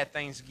how bad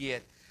things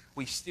get,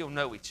 we still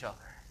know each other.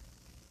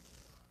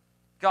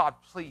 God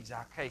pleads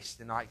our case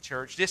tonight,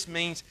 church. This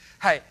means,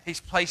 hey,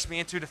 He's placed me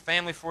into the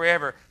family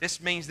forever.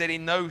 This means that He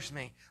knows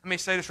me. Let me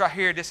say this right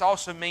here. This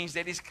also means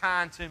that He's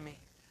kind to me.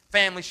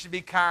 Families should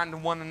be kind to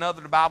one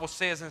another. The Bible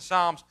says in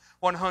Psalms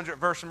 100,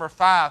 verse number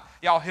 5.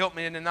 Y'all help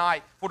me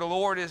tonight. For the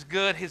Lord is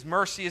good, His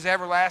mercy is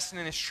everlasting,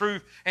 and His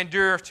truth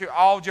endureth to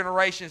all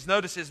generations.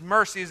 Notice His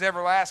mercy is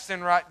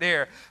everlasting right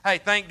there. Hey,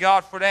 thank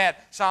God for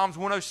that. Psalms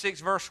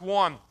 106, verse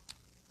 1.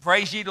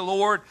 Praise ye the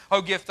Lord.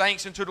 Oh, give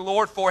thanks unto the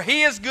Lord, for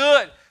He is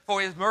good. For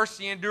His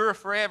mercy endureth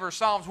forever.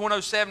 Psalms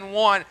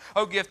 107:1.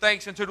 Oh, give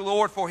thanks unto the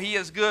Lord, for He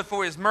is good,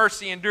 for His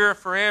mercy endureth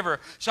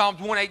forever. Psalms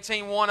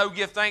 118:1. Oh,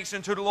 give thanks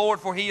unto the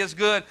Lord, for He is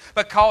good,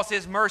 because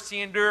His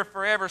mercy endureth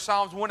forever.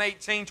 Psalms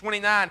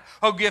 118:29.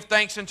 Oh, give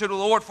thanks unto the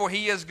Lord, for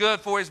He is good,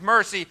 for His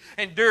mercy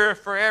endureth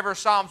forever.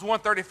 Psalms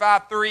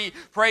 135:3.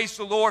 Praise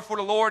the Lord, for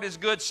the Lord is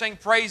good. Sing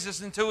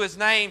praises unto His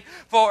name,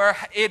 for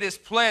it is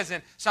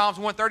pleasant. Psalms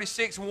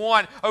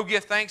 136:1. Oh,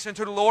 give thanks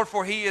unto the Lord,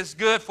 for He is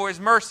good, for His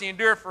mercy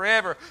endureth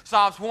forever.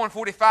 Psalms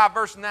 145,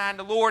 verse 9,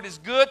 the Lord is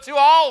good to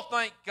all,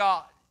 thank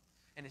God.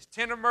 and His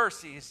tender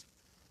mercies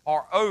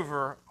are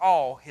over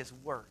all His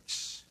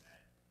works.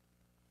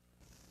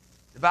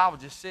 The Bible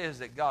just says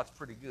that God's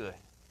pretty good.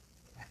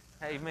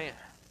 Amen.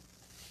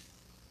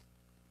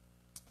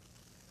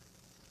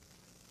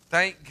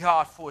 Thank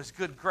God for His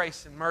good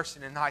grace and mercy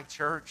tonight,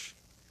 church.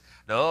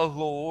 The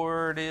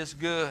Lord is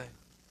good.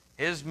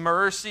 His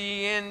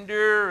mercy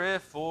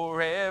endureth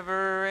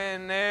forever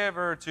and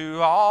ever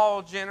to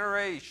all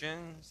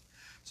generations.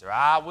 So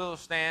I will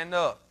stand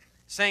up,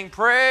 sing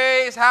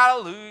praise,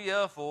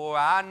 hallelujah, for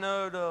I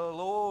know the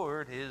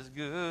Lord is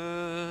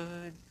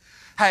good.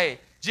 Hey,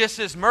 just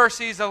His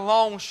mercies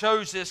alone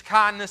shows His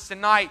kindness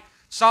tonight.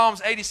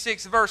 Psalms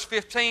 86 verse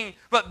 15,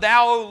 but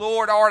Thou, O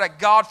Lord, art a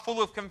God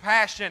full of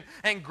compassion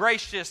and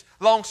gracious,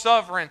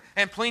 long-suffering,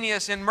 and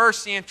plenteous in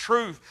mercy and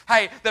truth.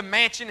 Hey, the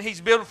mansion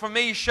He's built for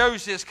me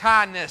shows His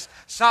kindness.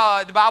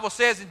 So, the Bible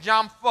says in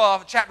John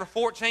chapter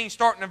 14,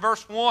 starting in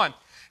verse 1,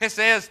 it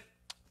says,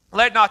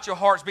 let not your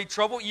hearts be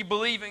troubled. You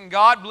believe in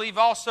God, believe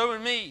also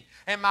in me.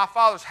 In my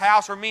Father's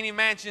house are many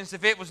mansions.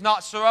 If it was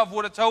not so, I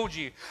would have told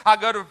you. I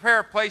go to prepare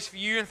a place for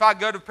you. And if I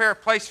go to prepare a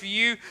place for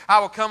you, I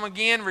will come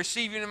again,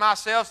 receive you to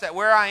myself, that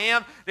where I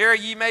am, there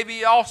ye may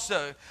be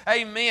also.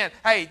 Amen.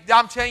 Hey,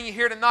 I'm telling you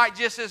here tonight,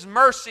 just His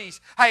mercies,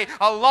 hey,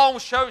 alone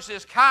shows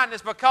His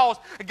kindness, because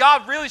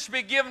God really should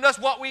be giving us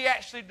what we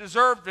actually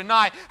deserve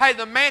tonight. Hey,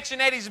 the mansion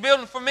that He's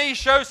building for me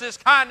shows His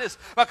kindness,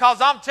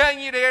 because I'm telling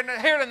you here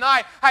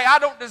tonight, hey, I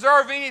don't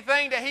deserve anything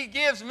that He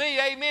gives me.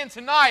 Amen.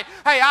 Tonight,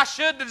 hey, I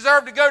should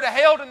deserve to go to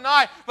hell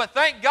tonight, but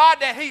thank God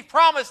that He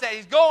promised that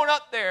He's going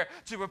up there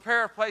to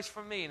prepare a place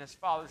for me in His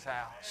Father's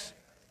house.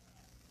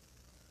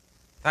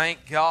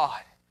 Thank God.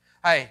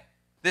 Hey,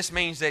 this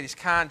means that He's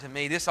kind to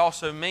me. This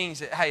also means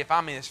that, hey, if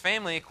I'm in His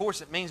family, of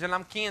course it means that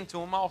I'm kin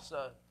to Him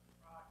also.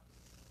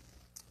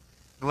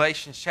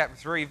 Galatians chapter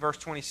 3 verse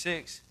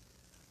 26,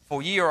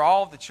 for ye are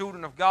all the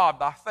children of God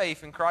by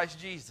faith in Christ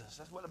Jesus.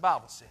 That's what the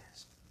Bible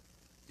says.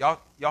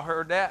 Y'all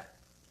heard that?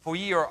 For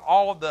ye are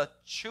all the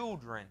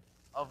children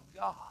of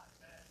God.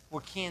 We're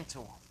kin to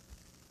Him.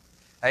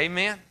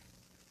 Amen.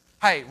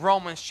 Hey,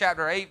 Romans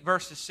chapter 8,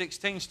 verses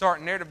 16,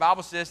 starting there, the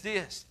Bible says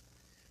this.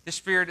 The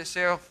Spirit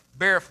itself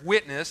beareth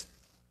witness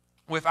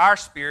with our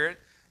spirit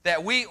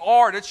that we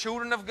are the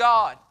children of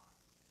God.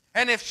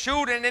 And if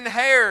children, then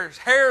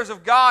heirs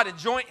of God, and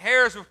joint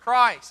heirs with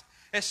Christ.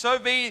 And so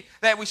be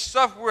that we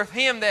suffer with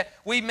Him, that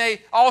we may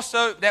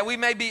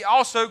be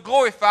also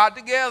glorified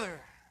together.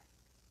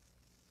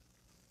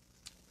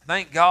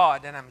 Thank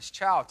God that I'm His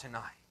child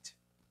tonight.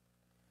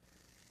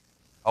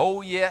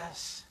 Oh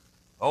yes,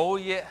 oh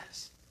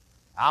yes,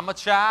 I'm a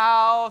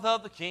child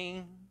of the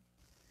King.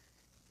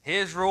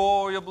 His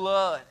royal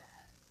blood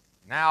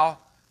now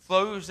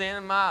flows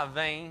in my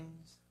veins.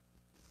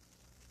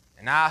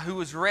 And I who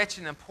was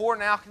wretched and poor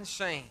now can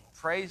sing,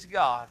 praise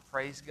God,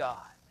 praise God.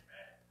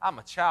 I'm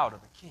a child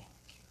of the King.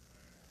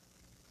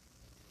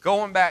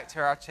 Going back to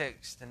our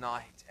text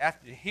tonight,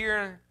 after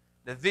hearing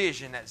the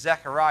vision that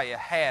Zechariah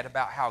had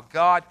about how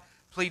God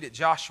pleaded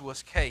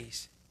Joshua's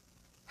case,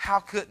 how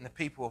couldn't the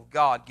people of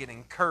God get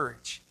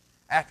encouraged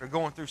after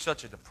going through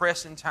such a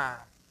depressing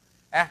time?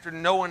 After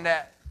knowing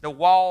that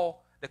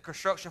the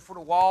construction for the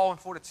wall and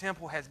for the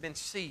temple has been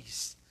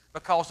ceased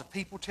because of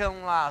people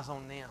telling lies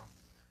on them.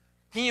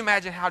 Can you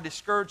imagine how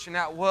discouraging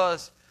that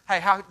was? Hey,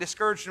 how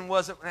discouraging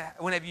was it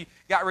whenever you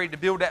got ready to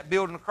build that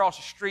building across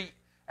the street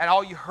and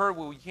all you heard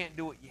was, you can't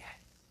do it yet.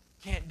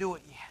 Can't do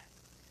it yet.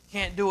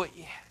 Can't do it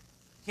yet.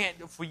 Can't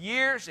do it. For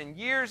years and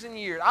years and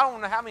years. I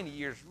don't know how many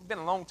years. It's been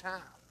a long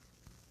time.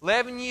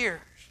 11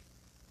 years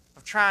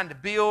of trying to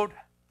build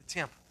the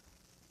temple.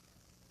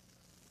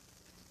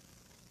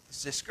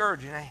 It's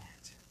discouraging, ain't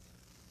it?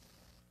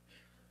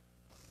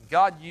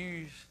 God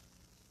used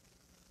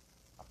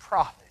a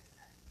prophet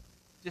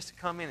just to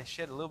come in and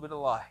shed a little bit of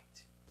light.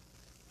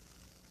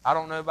 I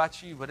don't know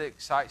about you, but it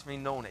excites me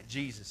knowing that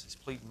Jesus is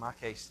pleading my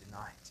case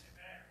tonight.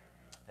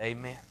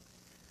 Amen.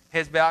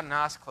 Heads bowed and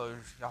eyes closed.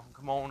 Y'all can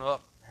come on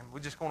up, and we're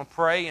just going to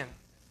pray, and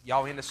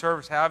y'all end the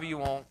service however you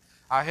want.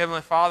 Our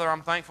Heavenly Father,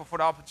 I'm thankful for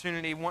the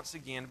opportunity once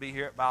again to be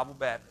here at Bible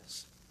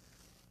Baptist.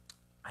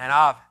 And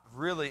I've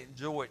really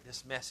enjoyed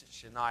this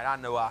message tonight. I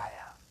know I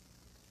have.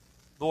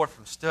 Lord,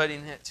 from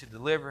studying it to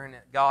delivering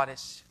it, God,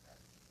 it's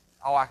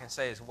all I can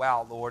say is,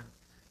 wow, Lord,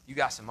 you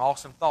got some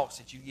awesome thoughts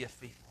that you give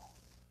people.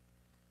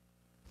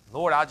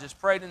 Lord, I just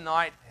pray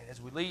tonight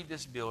as we leave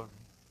this building,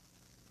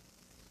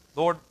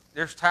 Lord,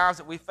 there's times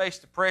that we face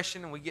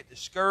depression and we get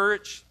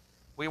discouraged.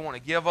 We want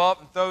to give up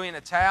and throw in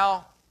a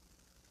towel.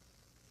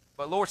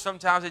 But Lord,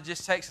 sometimes it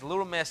just takes a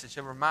little message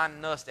of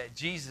reminding us that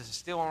Jesus is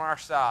still on our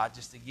side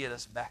just to get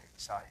us back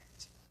excited.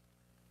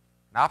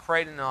 And I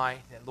pray tonight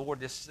that, Lord,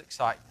 this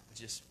excitement would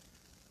just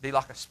be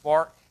like a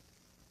spark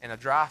in a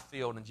dry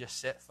field and just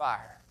set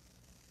fire.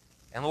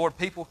 And Lord,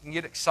 people can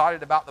get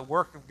excited about the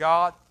work of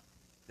God,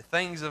 the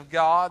things of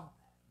God,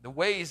 the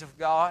ways of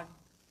God.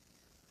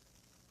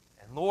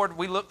 And Lord,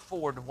 we look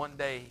forward to one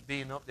day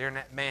being up there in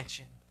that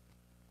mansion.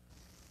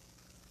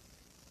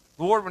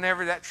 Lord,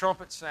 whenever that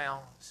trumpet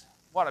sounds,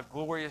 what a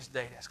glorious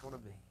day that's going to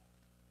be.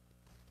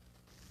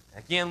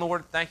 And again,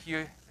 Lord, thank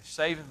you for for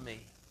saving me,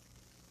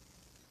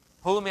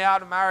 pulling me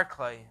out of miry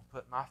clay and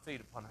putting my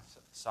feet upon a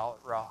solid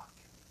rock.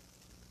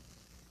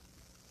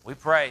 We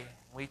pray,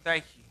 we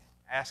thank you,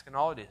 asking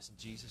all of this in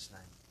Jesus'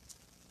 name.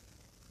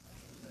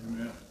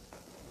 Amen.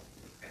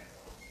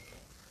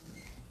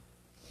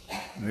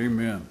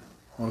 Amen.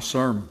 What a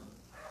sermon.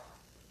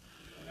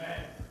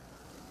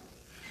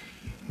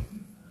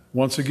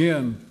 Once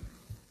again,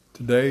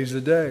 today's the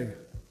day.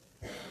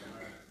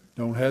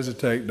 Don't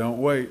hesitate. Don't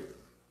wait.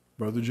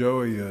 Brother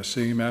Joey,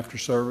 see him after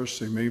service.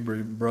 See me,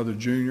 Brother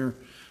Junior.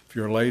 If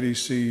you're a lady,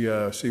 see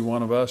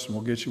one of us, and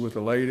we'll get you with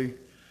a lady.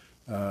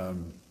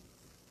 Don't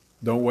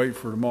wait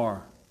for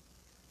tomorrow.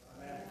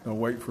 Don't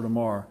wait for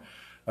tomorrow.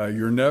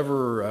 You're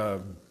never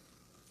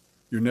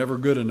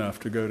good enough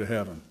to go to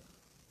heaven.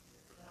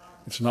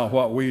 It's not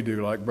what we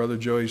do, like Brother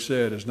Joey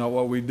said. It's not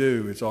what we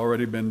do. It's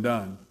already been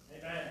done.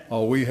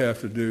 All we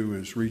have to do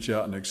is reach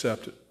out and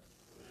accept it.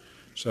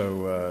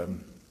 So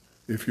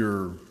if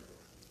you're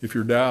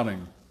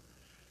doubting,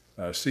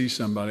 see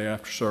somebody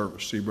after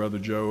service. See Brother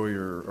Joey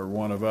or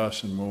one of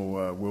us, and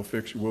we'll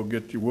fix you. We'll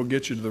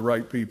get you to the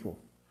right people.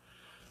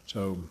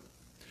 So,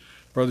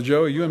 Brother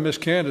Joey, you and Miss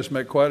Candace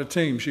make quite a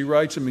team. She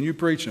writes them and you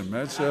preach them.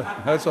 That's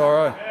all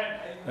right.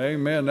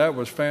 Amen. That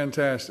was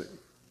fantastic.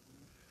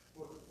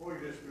 Before you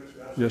dismiss,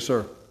 guys. Yes,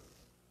 sir.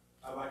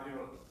 I'd like to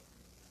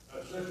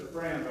a sister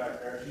friend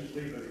back there. She's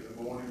leaving in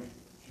the morning.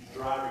 She's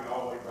driving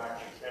all the way back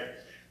to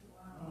Texas.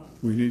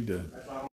 We need to.